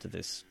 relationship to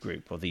this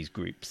group or these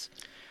groups.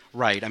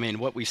 Right. I mean,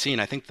 what we've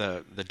seen, I think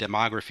the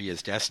demography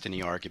is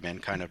destiny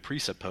argument kind of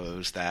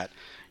presupposed that,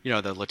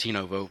 the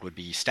Latino vote would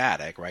be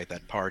static, right?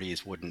 That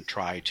parties wouldn't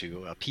try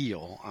to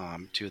appeal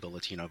to the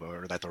Latino vote,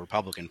 or that the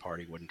Republican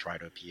Party wouldn't try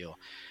to appeal.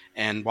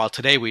 And while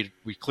today we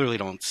clearly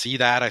don't see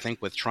that, I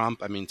think with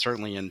Trump, I mean,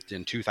 certainly in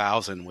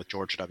 2000 with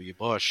George W.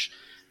 Bush,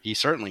 he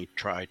certainly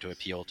tried to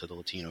appeal to the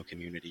Latino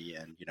community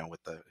and,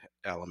 with the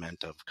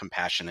element of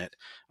compassionate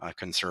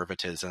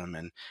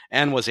conservatism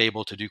and was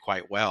able to do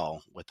quite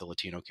well with the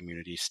Latino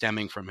community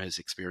stemming from his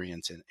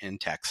experience in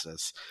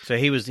Texas. So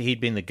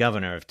he'd been the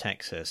governor of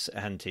Texas,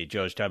 hadn't he,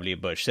 George W.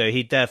 Bush? So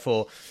he'd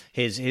therefore,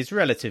 his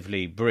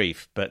relatively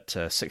brief but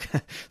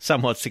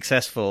somewhat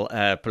successful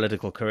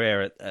political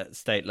career at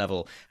state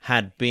level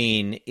had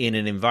been in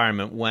an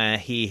environment where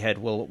he had,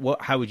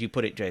 how would you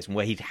put it, Jason,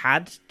 where he'd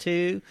had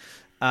to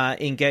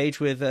engage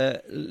with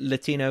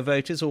Latino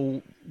voters,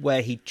 or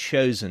where he'd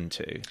chosen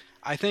to?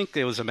 I think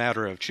it was a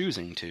matter of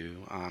choosing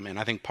to, and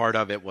I think part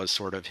of it was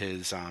sort of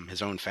his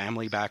own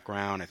family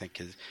background. I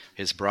think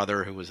his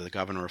brother, who was the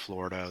governor of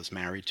Florida, was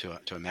married to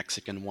a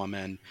Mexican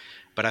woman,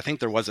 but I think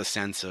there was a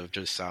sense of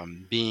just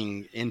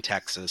being in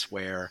Texas,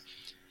 where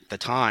at the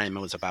time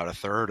it was about a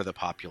third of the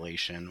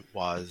population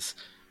was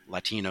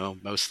Latino,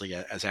 mostly,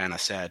 as Anna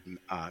said,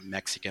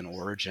 Mexican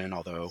origin,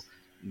 although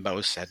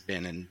most had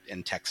been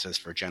in Texas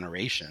for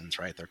generations,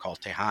 right? They're called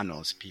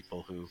Tejanos,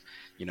 people who,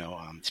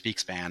 speak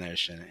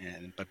Spanish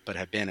but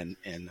have been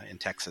in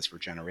Texas for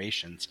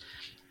generations.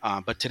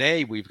 But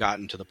today we've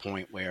gotten to the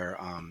point where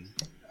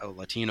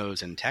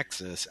Latinos in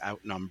Texas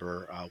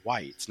outnumber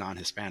whites,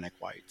 non-Hispanic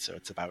whites. So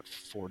it's about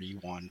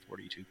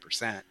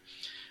 42%.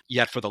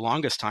 Yet for the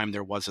longest time,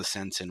 there was a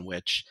sense in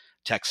which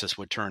Texas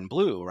would turn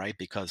blue, right?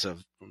 Because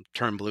of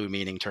turn blue,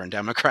 meaning turn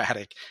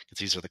Democratic, because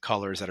these are the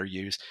colors that are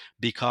used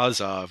because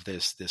of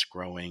this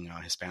growing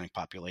Hispanic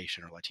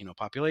population or Latino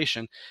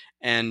population.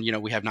 And,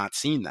 we have not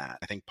seen that.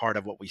 I think part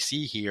of what we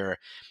see here,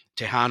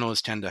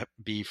 Tejanos tend to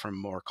be from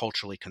more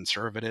culturally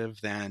conservative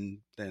than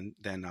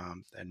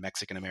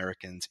Mexican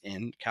Americans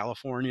in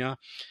California.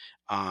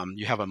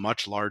 You have a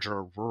much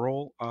larger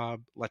rural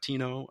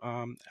Latino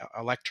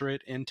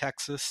electorate in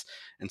Texas.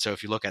 And so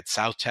if you look at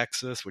South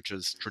Texas, which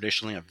is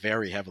traditionally a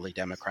very heavily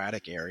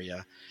Democratic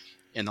area,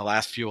 in the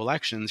last few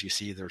elections, you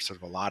see there's sort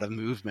of a lot of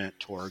movement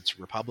towards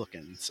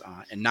Republicans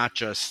and not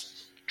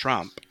just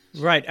Trump.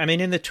 Right. I mean,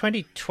 in the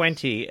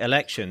 2020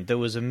 election, there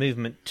was a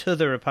movement to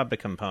the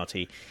Republican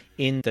Party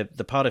in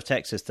the part of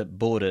Texas that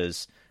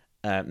borders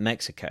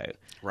Mexico.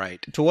 Right.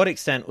 To what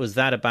extent was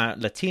that about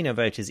Latino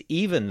voters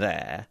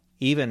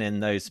even in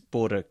those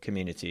border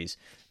communities,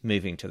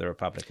 moving to the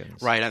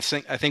Republicans? Right. I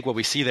think what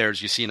we see there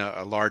is you've seen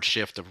a large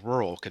shift of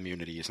rural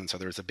communities. And so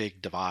there's a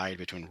big divide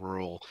between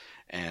rural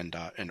and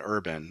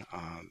urban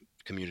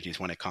communities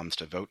when it comes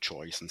to vote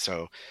choice. And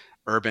so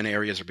urban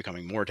areas are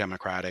becoming more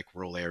Democratic,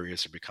 rural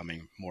areas are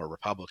becoming more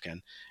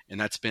Republican. And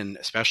that's been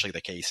especially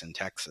the case in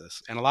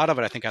Texas. And a lot of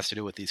it, I think, has to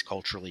do with these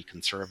culturally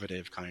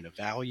conservative kind of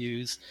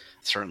values.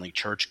 Certainly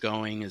church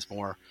going is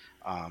more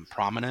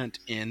prominent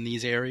in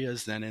these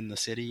areas than in the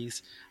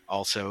cities.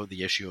 Also,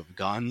 the issue of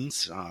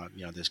guns,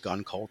 this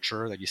gun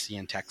culture that you see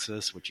in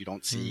Texas, which you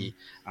don't see,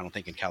 I don't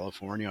think, in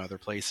California or other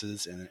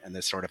places, and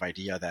this sort of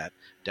idea that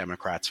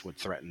Democrats would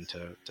threaten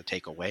to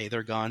take away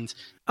their guns.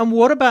 And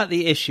what about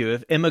the issue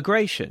of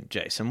immigration,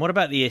 Jason? What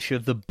about the issue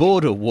of the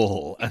border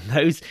wall and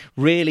those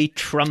really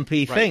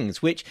Trumpy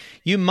things, which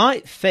you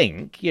might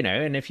think,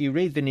 and if you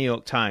read the New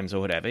York Times or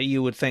whatever,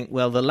 you would think,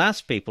 well, the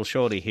last people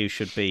surely who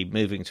should be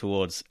moving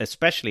towards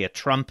especially a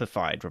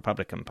Trumpified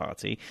Republican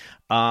Party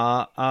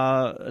are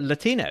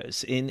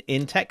Latinos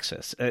in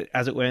Texas,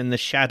 as it were, in the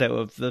shadow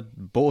of the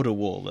border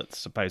wall that's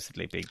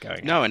supposedly been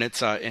going No, on. and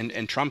it's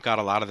and Trump got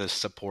a lot of this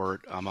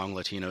support among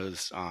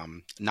Latinos,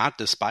 not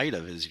despite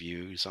of his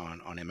views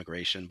on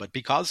immigration, but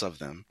because of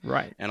them.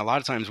 Right. And a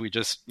lot of times we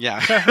just,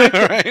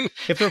 right.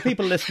 If there are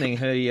people listening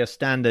who are your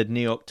standard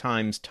New York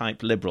Times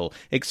type liberal,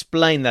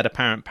 explain that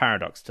apparent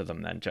paradox to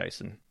them then,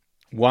 Jason.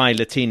 Why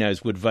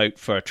Latinos would vote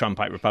for a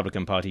Trumpite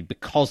Republican Party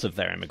because of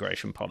their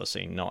immigration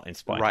policy, not in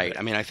spite of it. Right.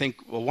 I mean, I think,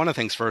 one of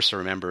the things first to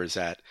remember is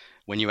that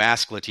when you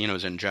ask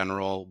Latinos in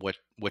general,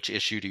 which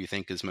issue do you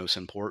think is most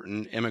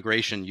important,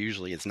 immigration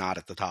usually is not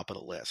at the top of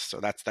the list. So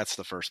that's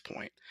the first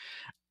point.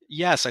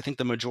 Yes, I think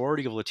the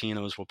majority of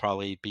Latinos will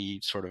probably be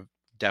sort of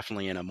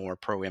definitely in a more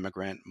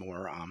pro-immigrant,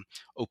 more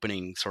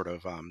opening sort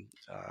of,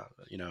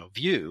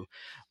 view.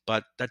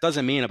 But that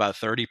doesn't mean about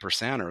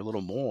 30% or a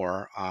little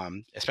more,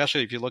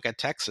 especially if you look at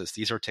Texas.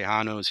 These are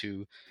Tejanos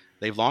who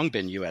they've long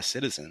been U.S.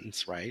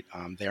 citizens, right?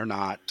 They're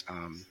not,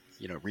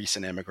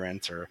 recent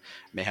immigrants or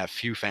may have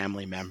few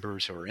family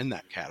members who are in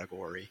that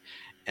category.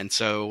 And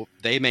so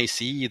they may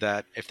see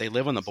that if they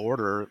live on the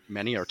border,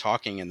 many are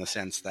talking in the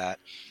sense that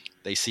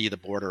they see the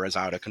border as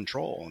out of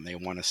control and they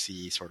want to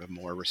see sort of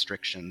more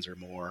restrictions or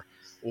more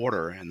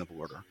order in the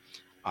border.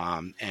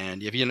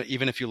 And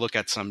even if you look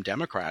at some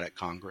Democratic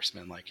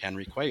congressmen like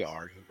Henry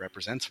Cuellar, who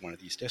represents one of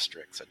these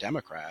districts, a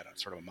Democrat, a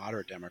sort of a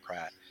moderate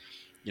Democrat,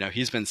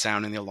 he's been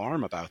sounding the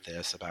alarm about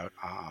this, about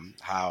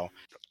how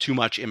too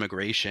much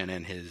immigration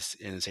in his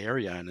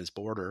area, in his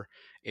border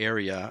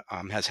area,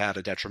 has had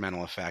a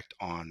detrimental effect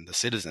on the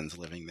citizens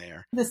living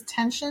there. This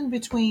tension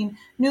between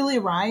newly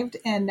arrived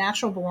and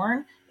natural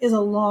born is a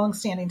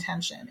long-standing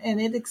tension, and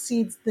it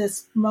exceeds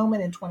this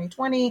moment in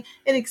 2020.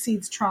 It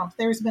exceeds Trump.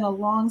 There's been a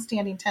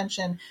long-standing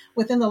tension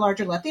within the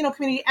larger Latino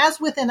community, as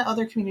within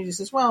other communities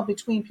as well,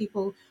 between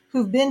people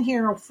who've been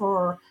here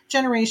for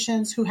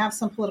generations, who have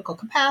some political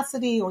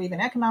capacity or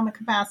even economic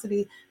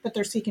capacity that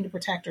they're seeking to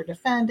protect or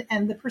defend,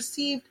 and the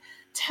perceived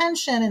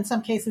tension, in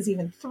some cases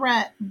even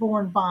threat,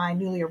 borne by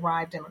newly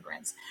arrived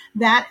immigrants.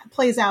 That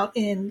plays out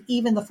in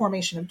even the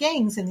formation of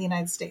gangs in the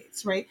United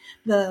States, right?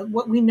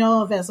 What we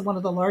know of as one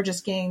of the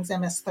largest gangs,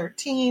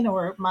 MS-13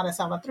 or Mara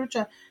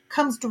Salvatrucha,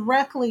 comes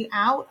directly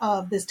out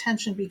of this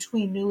tension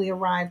between newly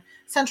arrived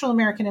Central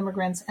American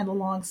immigrants and the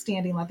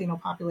long-standing Latino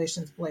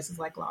populations in places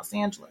like Los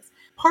Angeles.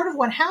 Part of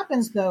what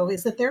happens, though,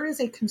 is that there is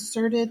a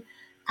concerted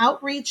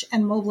outreach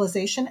and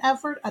mobilization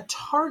effort, a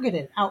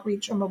targeted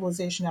outreach and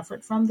mobilization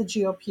effort from the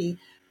GOP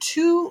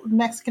to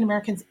Mexican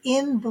Americans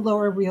in the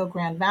lower Rio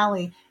Grande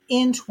Valley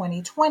in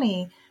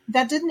 2020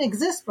 that didn't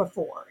exist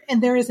before.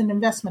 And there is an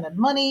investment of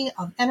money,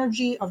 of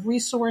energy, of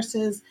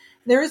resources.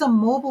 There is a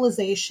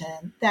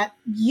mobilization that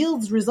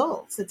yields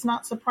results. It's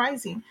not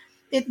surprising.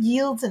 It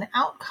yields an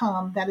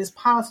outcome that is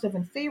positive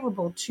and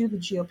favorable to the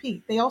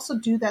GOP. They also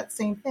do that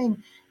same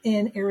thing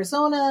in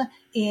Arizona,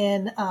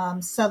 in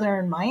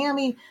southern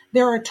Miami.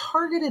 There are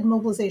targeted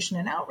mobilization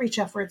and outreach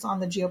efforts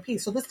on the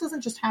GOP. So this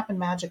doesn't just happen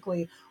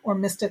magically or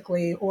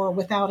mystically or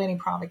without any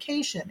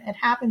provocation. It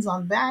happens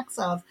on backs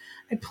of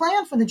a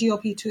plan from the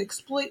GOP to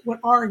exploit what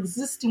are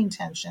existing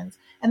tensions.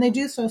 And they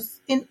do so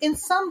in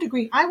some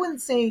degree, I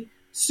wouldn't say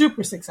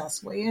super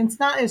successfully. And it's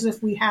not as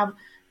if we have,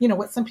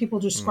 what some people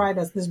describe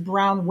as this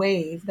brown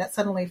wave that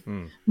suddenly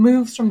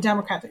moves from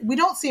Democrat. We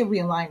don't see a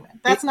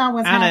realignment. That's not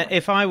what's happening. Anna,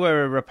 if I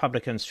were a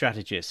Republican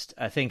strategist,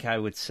 I think I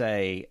would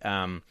say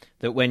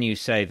that when you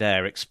say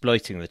they're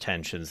exploiting the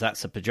tensions,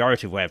 that's a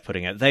pejorative way of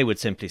putting it. They would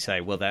simply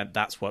say, well,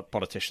 that's what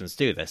politicians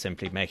do. They're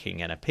simply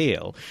making an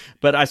appeal.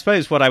 But I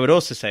suppose what I would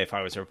also say if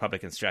I was a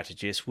Republican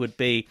strategist would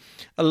be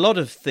a lot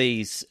of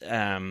these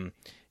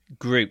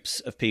groups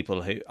of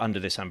people who, under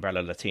this umbrella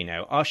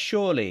Latino, are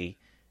surely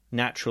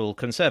natural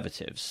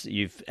conservatives.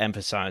 You've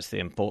emphasized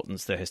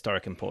the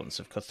historic importance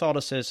of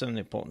Catholicism,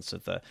 the importance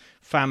of the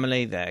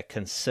family, their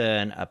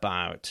concern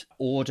about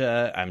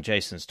order.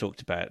 Jason's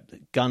talked about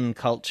gun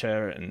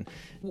culture. And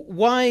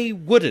why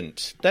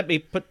wouldn't, let me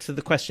put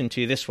the question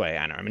to you this way,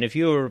 Anna. I mean, if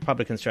you were a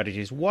Republican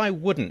strategist, why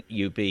wouldn't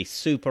you be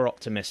super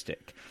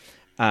optimistic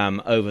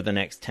over the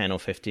next 10 or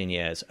 15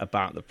 years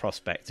about the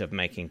prospect of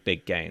making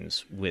big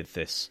gains with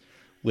this,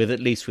 at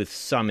least with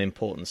some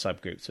important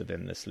subgroups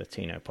within this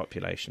Latino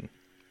population?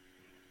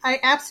 I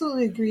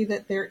absolutely agree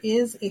that there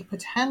is a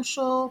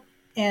potential,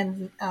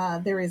 and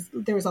there is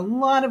a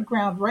lot of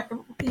ground.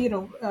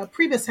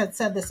 Priebus had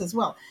said this as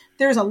well.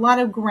 There's a lot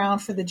of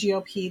ground for the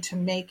GOP to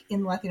make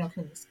in Latino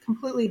communities.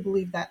 Completely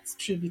believe that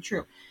should be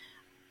true.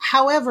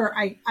 However,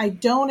 I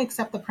don't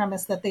accept the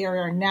premise that they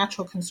are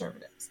natural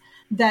conservatives.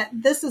 That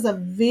this is a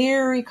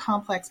very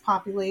complex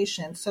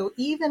population. So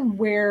even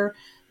where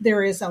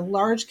there is a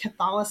large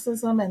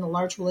Catholicism and a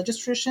large religious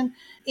tradition,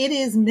 it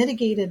is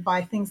mitigated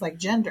by things like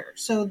gender.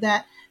 So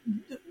that,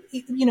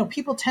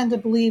 people tend to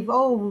believe,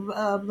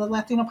 the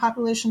Latino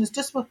population is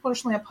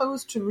disproportionately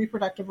opposed to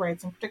reproductive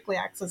rights and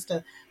particularly access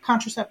to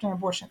contraception and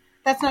abortion.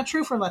 That's not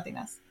true for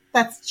Latinas.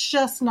 That's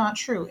just not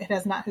true. It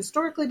has not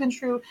historically been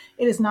true.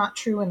 It is not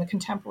true in the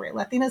contemporary.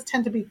 Latinas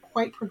tend to be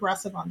quite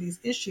progressive on these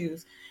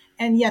issues,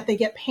 and yet they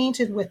get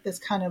painted with this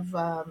kind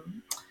of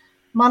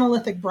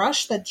monolithic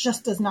brush that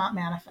just does not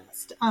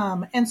manifest.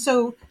 And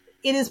so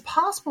it is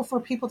possible for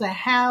people to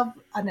have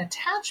an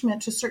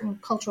attachment to certain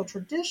cultural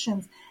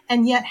traditions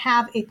and yet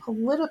have a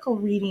political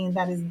reading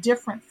that is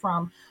different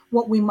from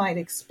what we might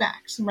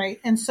expect,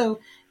 right? And so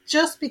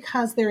just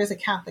because there is a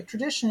Catholic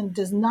tradition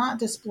does not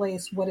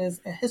displace what is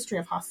a history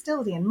of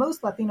hostility. And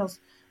most Latinos,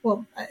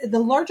 the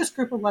largest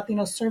group of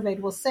Latinos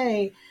surveyed will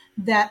say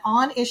that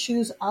on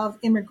issues of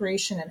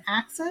immigration and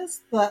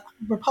access, the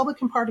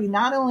Republican Party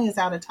not only is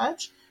out of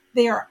touch,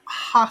 they are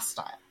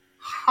hostile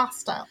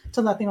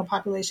to Latino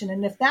population.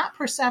 And if that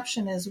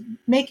perception is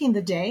making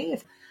the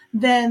day,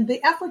 then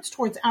the efforts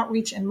towards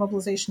outreach and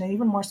mobilization, and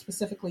even more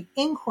specifically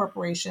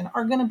incorporation,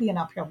 are going to be an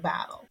uphill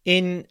battle.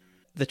 In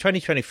the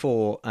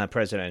 2024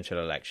 presidential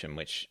election,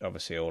 which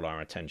obviously all our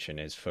attention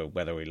is for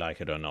whether we like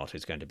it or not,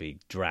 is going to be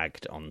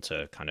dragged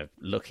onto kind of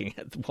looking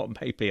at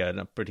what may be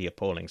a pretty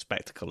appalling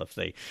spectacle of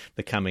the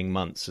coming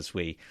months as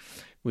we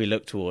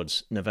look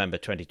towards November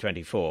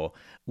 2024.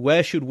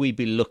 Where should we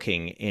be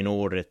looking in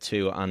order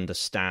to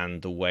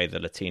understand the way the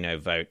Latino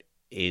vote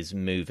is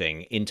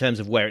moving in terms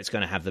of where it's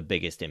going to have the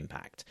biggest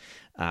impact?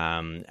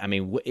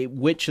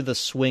 Which are the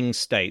swing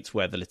states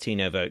where the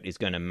Latino vote is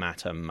going to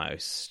matter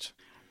most?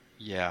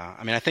 Yeah,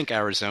 I think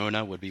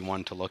Arizona would be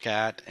one to look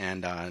at,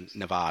 and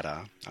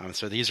Nevada.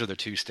 So these are the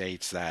two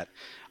states that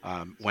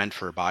went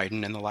for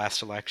Biden in the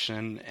last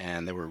election,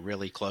 and they were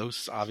really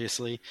close,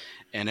 obviously.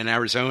 And in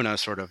Arizona,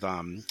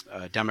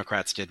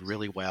 Democrats did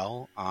really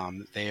well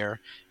there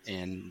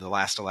in the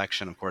last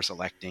election, of course,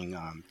 electing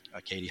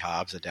Katie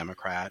Hobbs, a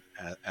Democrat,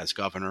 as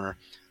governor.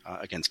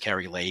 Against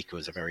Carrie Lake, who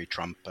was a very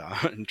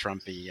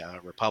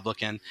Trumpy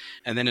Republican.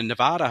 And then in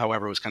Nevada,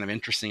 however, it was kind of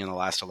interesting in the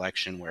last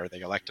election where they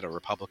elected a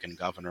Republican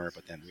governor,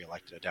 but then we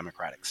elected a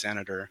Democratic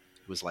senator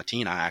who was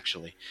Latina,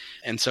 actually.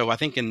 And so I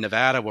think in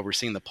Nevada, what we're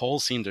seeing, the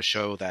polls seem to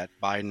show that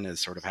Biden is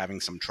sort of having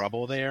some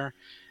trouble there.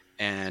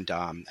 And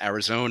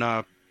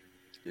Arizona,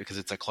 because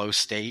it's a close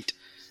state,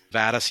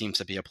 Nevada seems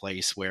to be a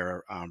place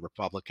where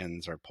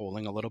Republicans are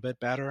polling a little bit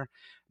better.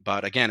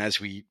 But again, as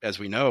we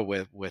know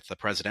with the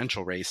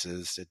presidential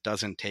races, it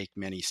doesn't take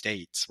many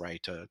states,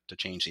 right, to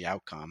change the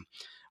outcome.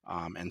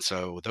 And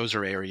so those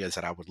are areas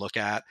that I would look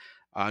at.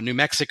 New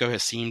Mexico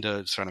has seemed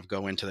to sort of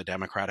go into the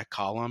Democratic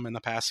column in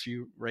the past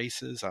few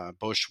races.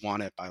 Bush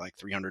won it by like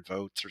 300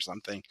 votes or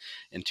something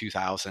in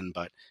 2000,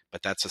 but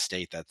that's a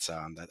state that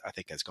I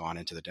think has gone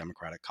into the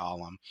Democratic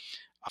column.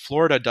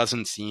 Florida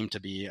doesn't seem to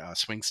be a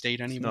swing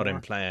state anymore. It's not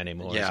in play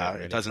anymore. Yeah,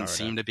 really, it doesn't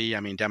Florida? seem to be. I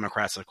mean,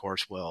 Democrats, of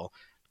course, will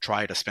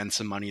try to spend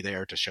some money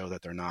there to show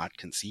that they're not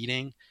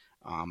conceding.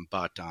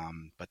 But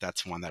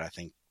that's one that I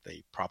think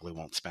they probably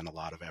won't spend a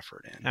lot of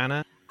effort in.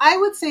 Anna? I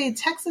would say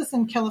Texas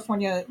and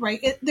California,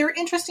 right? They're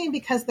interesting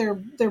because they're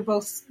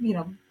both,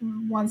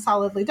 one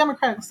solidly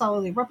Democratic,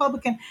 solidly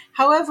Republican.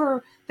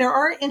 However, there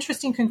are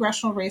interesting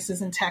congressional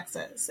races in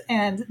Texas,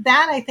 and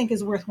that I think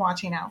is worth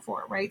watching out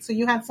for, right? So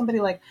you had somebody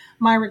like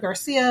Mayra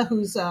Garcia,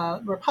 who's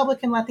a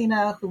Republican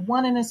Latina, who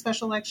won in a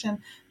special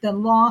election,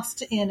 then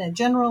lost in a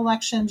general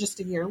election just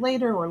a year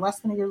later or less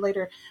than a year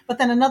later, but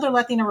then another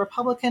Latina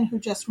Republican who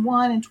just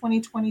won in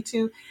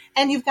 2022.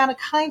 And you've got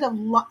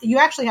you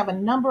actually have a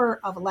number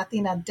of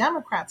Latina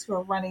Democrats who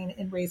are running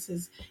in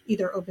races,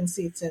 either open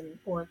seats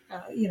or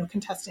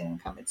contesting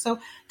incumbents. So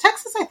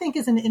Texas, I think,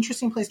 is an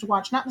interesting place to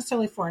watch, not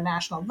necessarily for a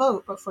national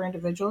vote, but for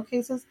individual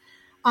cases.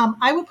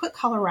 I would put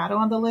Colorado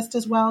on the list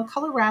as well.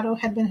 Colorado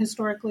had been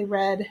historically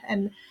red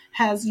and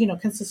has,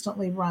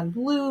 consistently run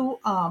blue,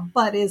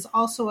 but is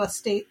also a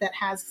state that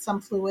has some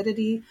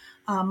fluidity,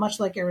 much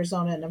like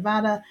Arizona and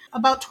Nevada.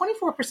 About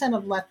 24%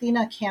 of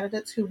Latina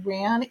candidates who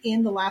ran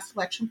in the last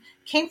election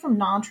came from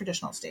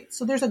non-traditional states.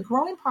 So there's a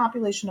growing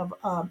population of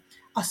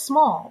a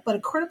small but a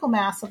critical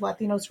mass of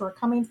Latinos who are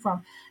coming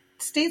from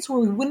states where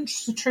we wouldn't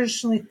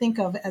traditionally think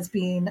of as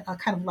being a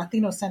kind of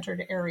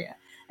Latino-centered area.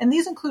 And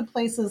these include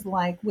places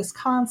like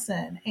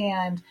Wisconsin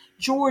and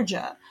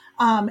Georgia.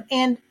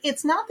 And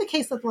it's not the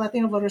case that the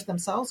Latino voters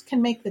themselves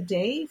can make the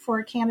day for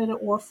a candidate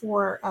or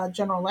for a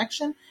general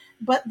election,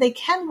 but they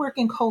can work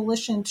in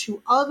coalition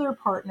to other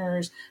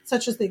partners,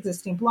 such as the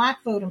existing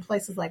Black vote in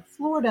places like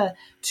Florida,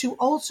 to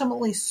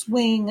ultimately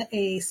swing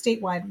a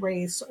statewide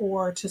race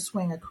or to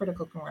swing a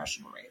critical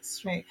congressional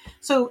race, right?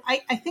 So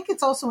I think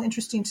it's also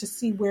interesting to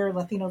see where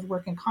Latinos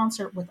work in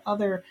concert with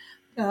other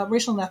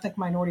racial and ethnic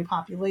minority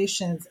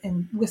populations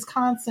in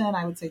Wisconsin,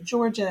 I would say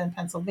Georgia and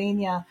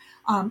Pennsylvania,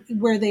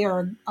 where they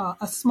are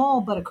a small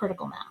but a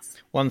critical mass.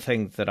 One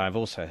thing that I've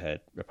also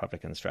heard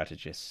Republican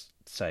strategists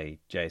say,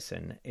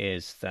 Jason,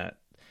 is that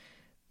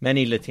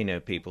many Latino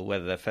people,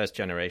 whether they're first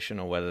generation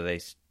or whether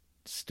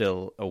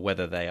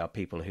they are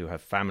people who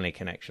have family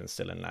connections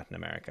still in Latin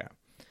America,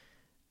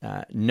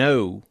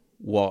 know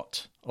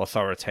what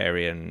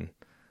authoritarian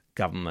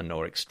government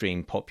or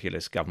extreme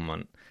populist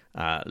government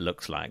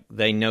looks like.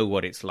 They know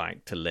what it's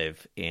like to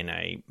live in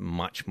a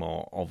much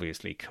more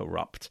obviously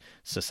corrupt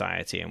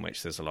society in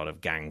which there's a lot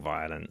of gang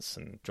violence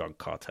and drug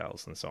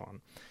cartels and so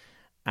on.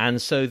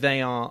 And so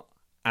they are,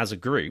 as a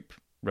group,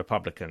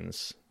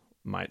 Republicans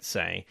might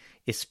say,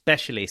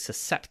 especially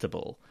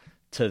susceptible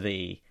to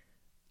the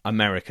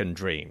American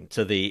dream,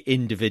 to the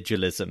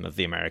individualism of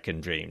the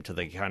American dream, to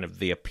the kind of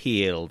the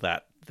appeal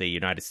that the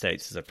United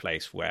States is a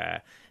place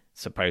where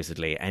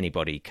supposedly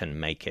anybody can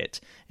make it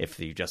if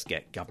you just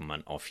get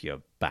government off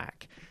your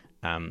back.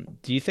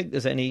 Do you think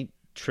there's any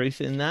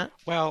truth in that?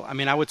 Well, I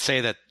mean, I would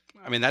say that,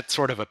 that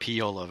sort of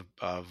appeal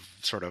of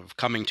sort of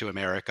coming to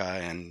America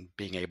and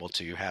being able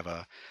to have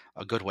a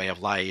good way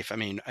of life. I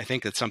mean, I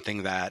think it's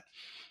something that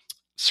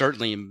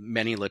certainly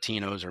many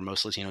Latinos or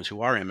most Latinos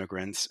who are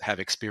immigrants have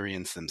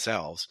experienced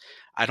themselves.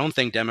 I don't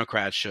think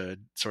Democrats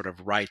should sort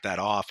of write that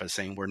off as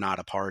saying we're not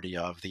a party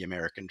of the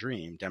American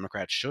dream.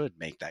 Democrats should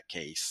make that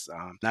case.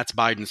 That's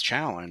Biden's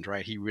challenge,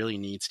 right? He really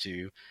needs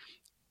to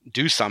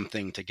do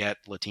something to get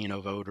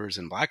Latino voters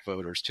and Black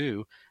voters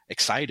too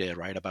excited,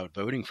 right, about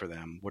voting for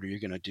them. What are you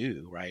going to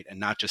do, right? And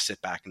not just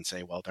sit back and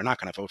say, well, they're not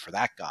going to vote for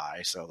that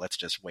guy, so let's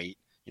just wait,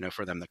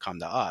 for them to come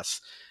to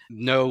us.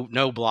 No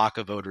block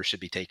of voters should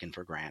be taken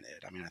for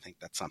granted. I mean, I think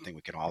that's something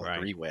we can all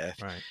agree with.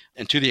 Right.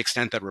 And to the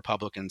extent that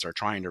Republicans are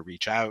trying to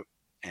reach out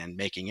and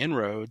making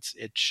inroads,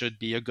 it should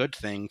be a good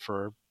thing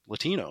for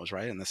Latinos,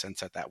 right? In the sense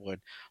that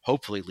would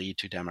hopefully lead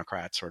to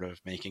Democrats sort of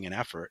making an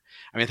effort.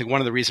 I mean, I think one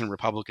of the reasons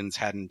Republicans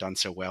hadn't done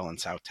so well in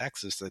South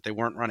Texas is that they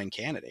weren't running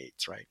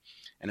candidates, right?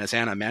 And as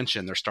Anna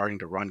mentioned, they're starting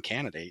to run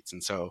candidates.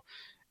 And so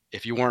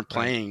if you weren't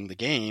playing the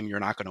game, you're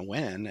not going to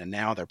win. And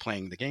now they're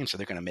playing the game, so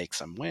they're going to make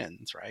some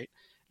wins, right?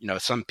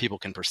 Some people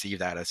can perceive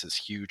that as this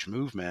huge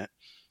movement,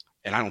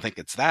 and I don't think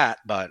it's that,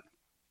 but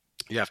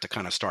you have to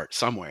kind of start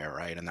somewhere,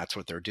 right? And that's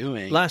what they're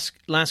doing. Last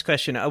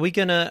question: Are we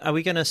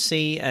gonna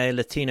see a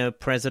Latino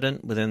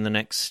president within the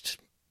next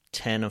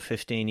 10 or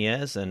 15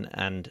 years?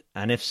 And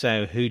if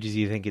so, who do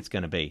you think it's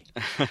going to be?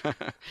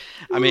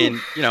 I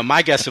mean,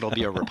 my guess it'll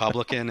be a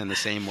Republican in the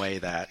same way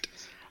that,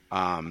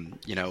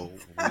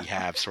 we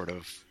have sort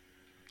of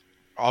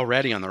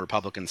already on the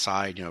Republican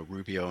side,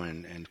 Rubio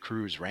and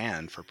Cruz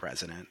ran for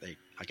president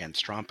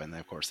against Trump, and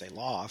of course they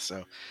lost.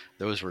 So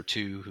those were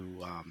two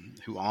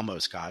who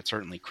almost got.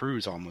 Certainly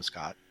Cruz almost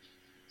got.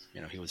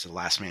 He was the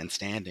last man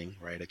standing,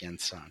 right,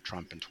 against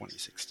Trump in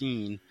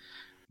 2016.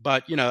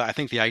 But I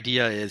think the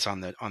idea is on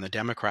the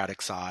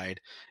Democratic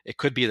side, it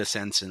could be the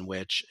sense in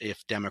which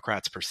if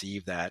Democrats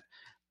perceive that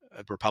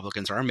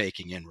Republicans are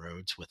making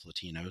inroads with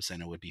Latinos, then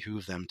it would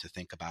behoove them to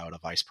think about a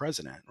vice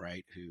president,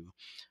 right,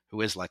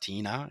 who is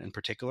Latina in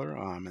particular.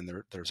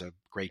 And there's a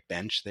great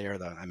bench there.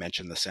 I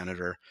mentioned the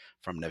senator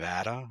from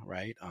Nevada,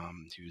 right,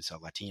 who's a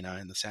Latina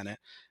in the Senate,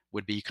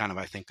 would be kind of,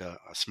 I think, a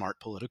smart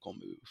political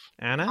move.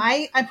 Anna?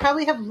 I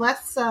probably have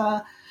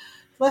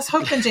less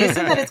hope than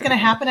Jason that it's going to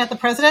happen at the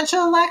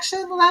presidential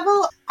election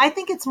level. I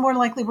think it's more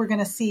likely we're going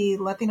to see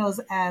Latinos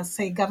as,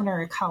 say,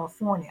 governor of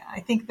California.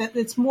 I think that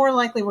it's more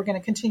likely we're going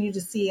to continue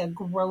to see a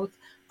growth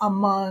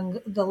among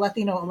the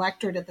Latino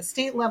electorate at the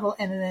state level,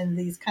 and then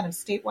these kind of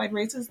statewide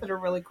races that are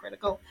really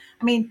critical.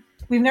 I mean,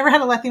 we've never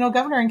had a Latino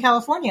governor in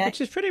California. Which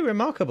is pretty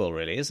remarkable,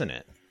 really, isn't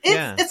it?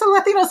 It's a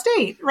Latino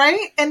state,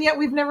 right? And yet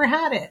we've never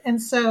had it.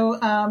 And so,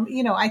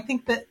 I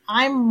think that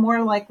I'm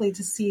more likely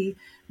to see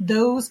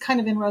those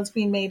kind of inroads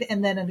being made,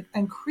 and then an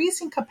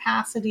increasing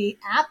capacity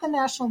at the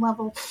national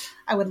level.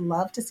 I would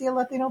love to see a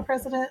Latino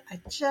president.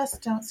 I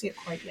just don't see it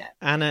quite yet.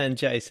 Anna and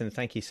Jason,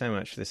 thank you so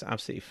much for this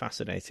absolutely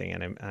fascinating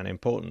and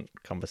important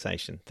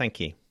conversation. Thank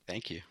you.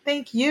 Thank you.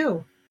 Thank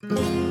you.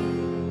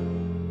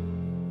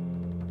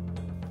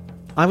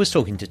 I was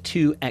talking to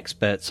two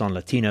experts on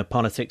Latino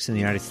politics in the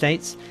United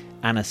States,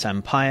 Ana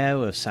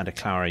Sampaio of Santa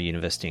Clara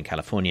University in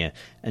California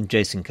and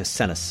Jason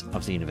Casellas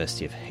of the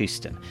University of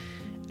Houston.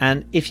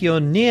 And if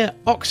you're near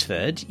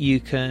Oxford, you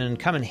can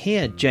come and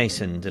hear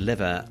Jason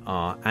deliver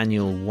our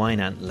annual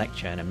Wynant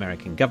Lecture in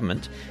American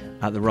Government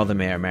at the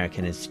Rothermere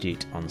American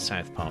Institute on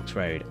South Parks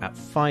Road at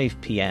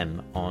 5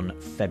 p.m. on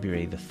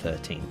February the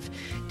 13th.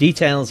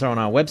 Details are on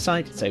our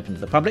website. It's open to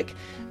the public.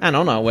 And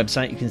on our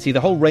website, you can see the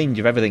whole range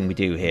of everything we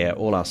do here,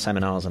 all our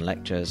seminars and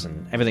lectures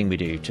and everything we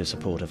do to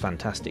support a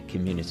fantastic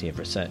community of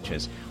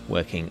researchers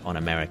working on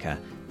America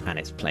and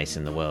its place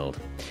in the world.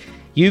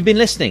 You've been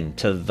listening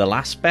to The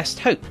Last Best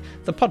Hope,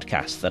 the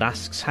podcast that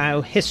asks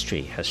how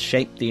history has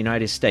shaped the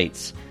United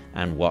States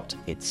and what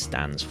it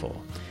stands for.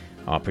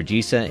 Our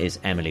producer is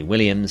Emily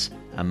Williams,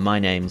 and my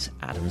name's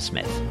Adam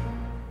Smith.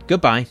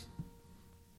 Goodbye.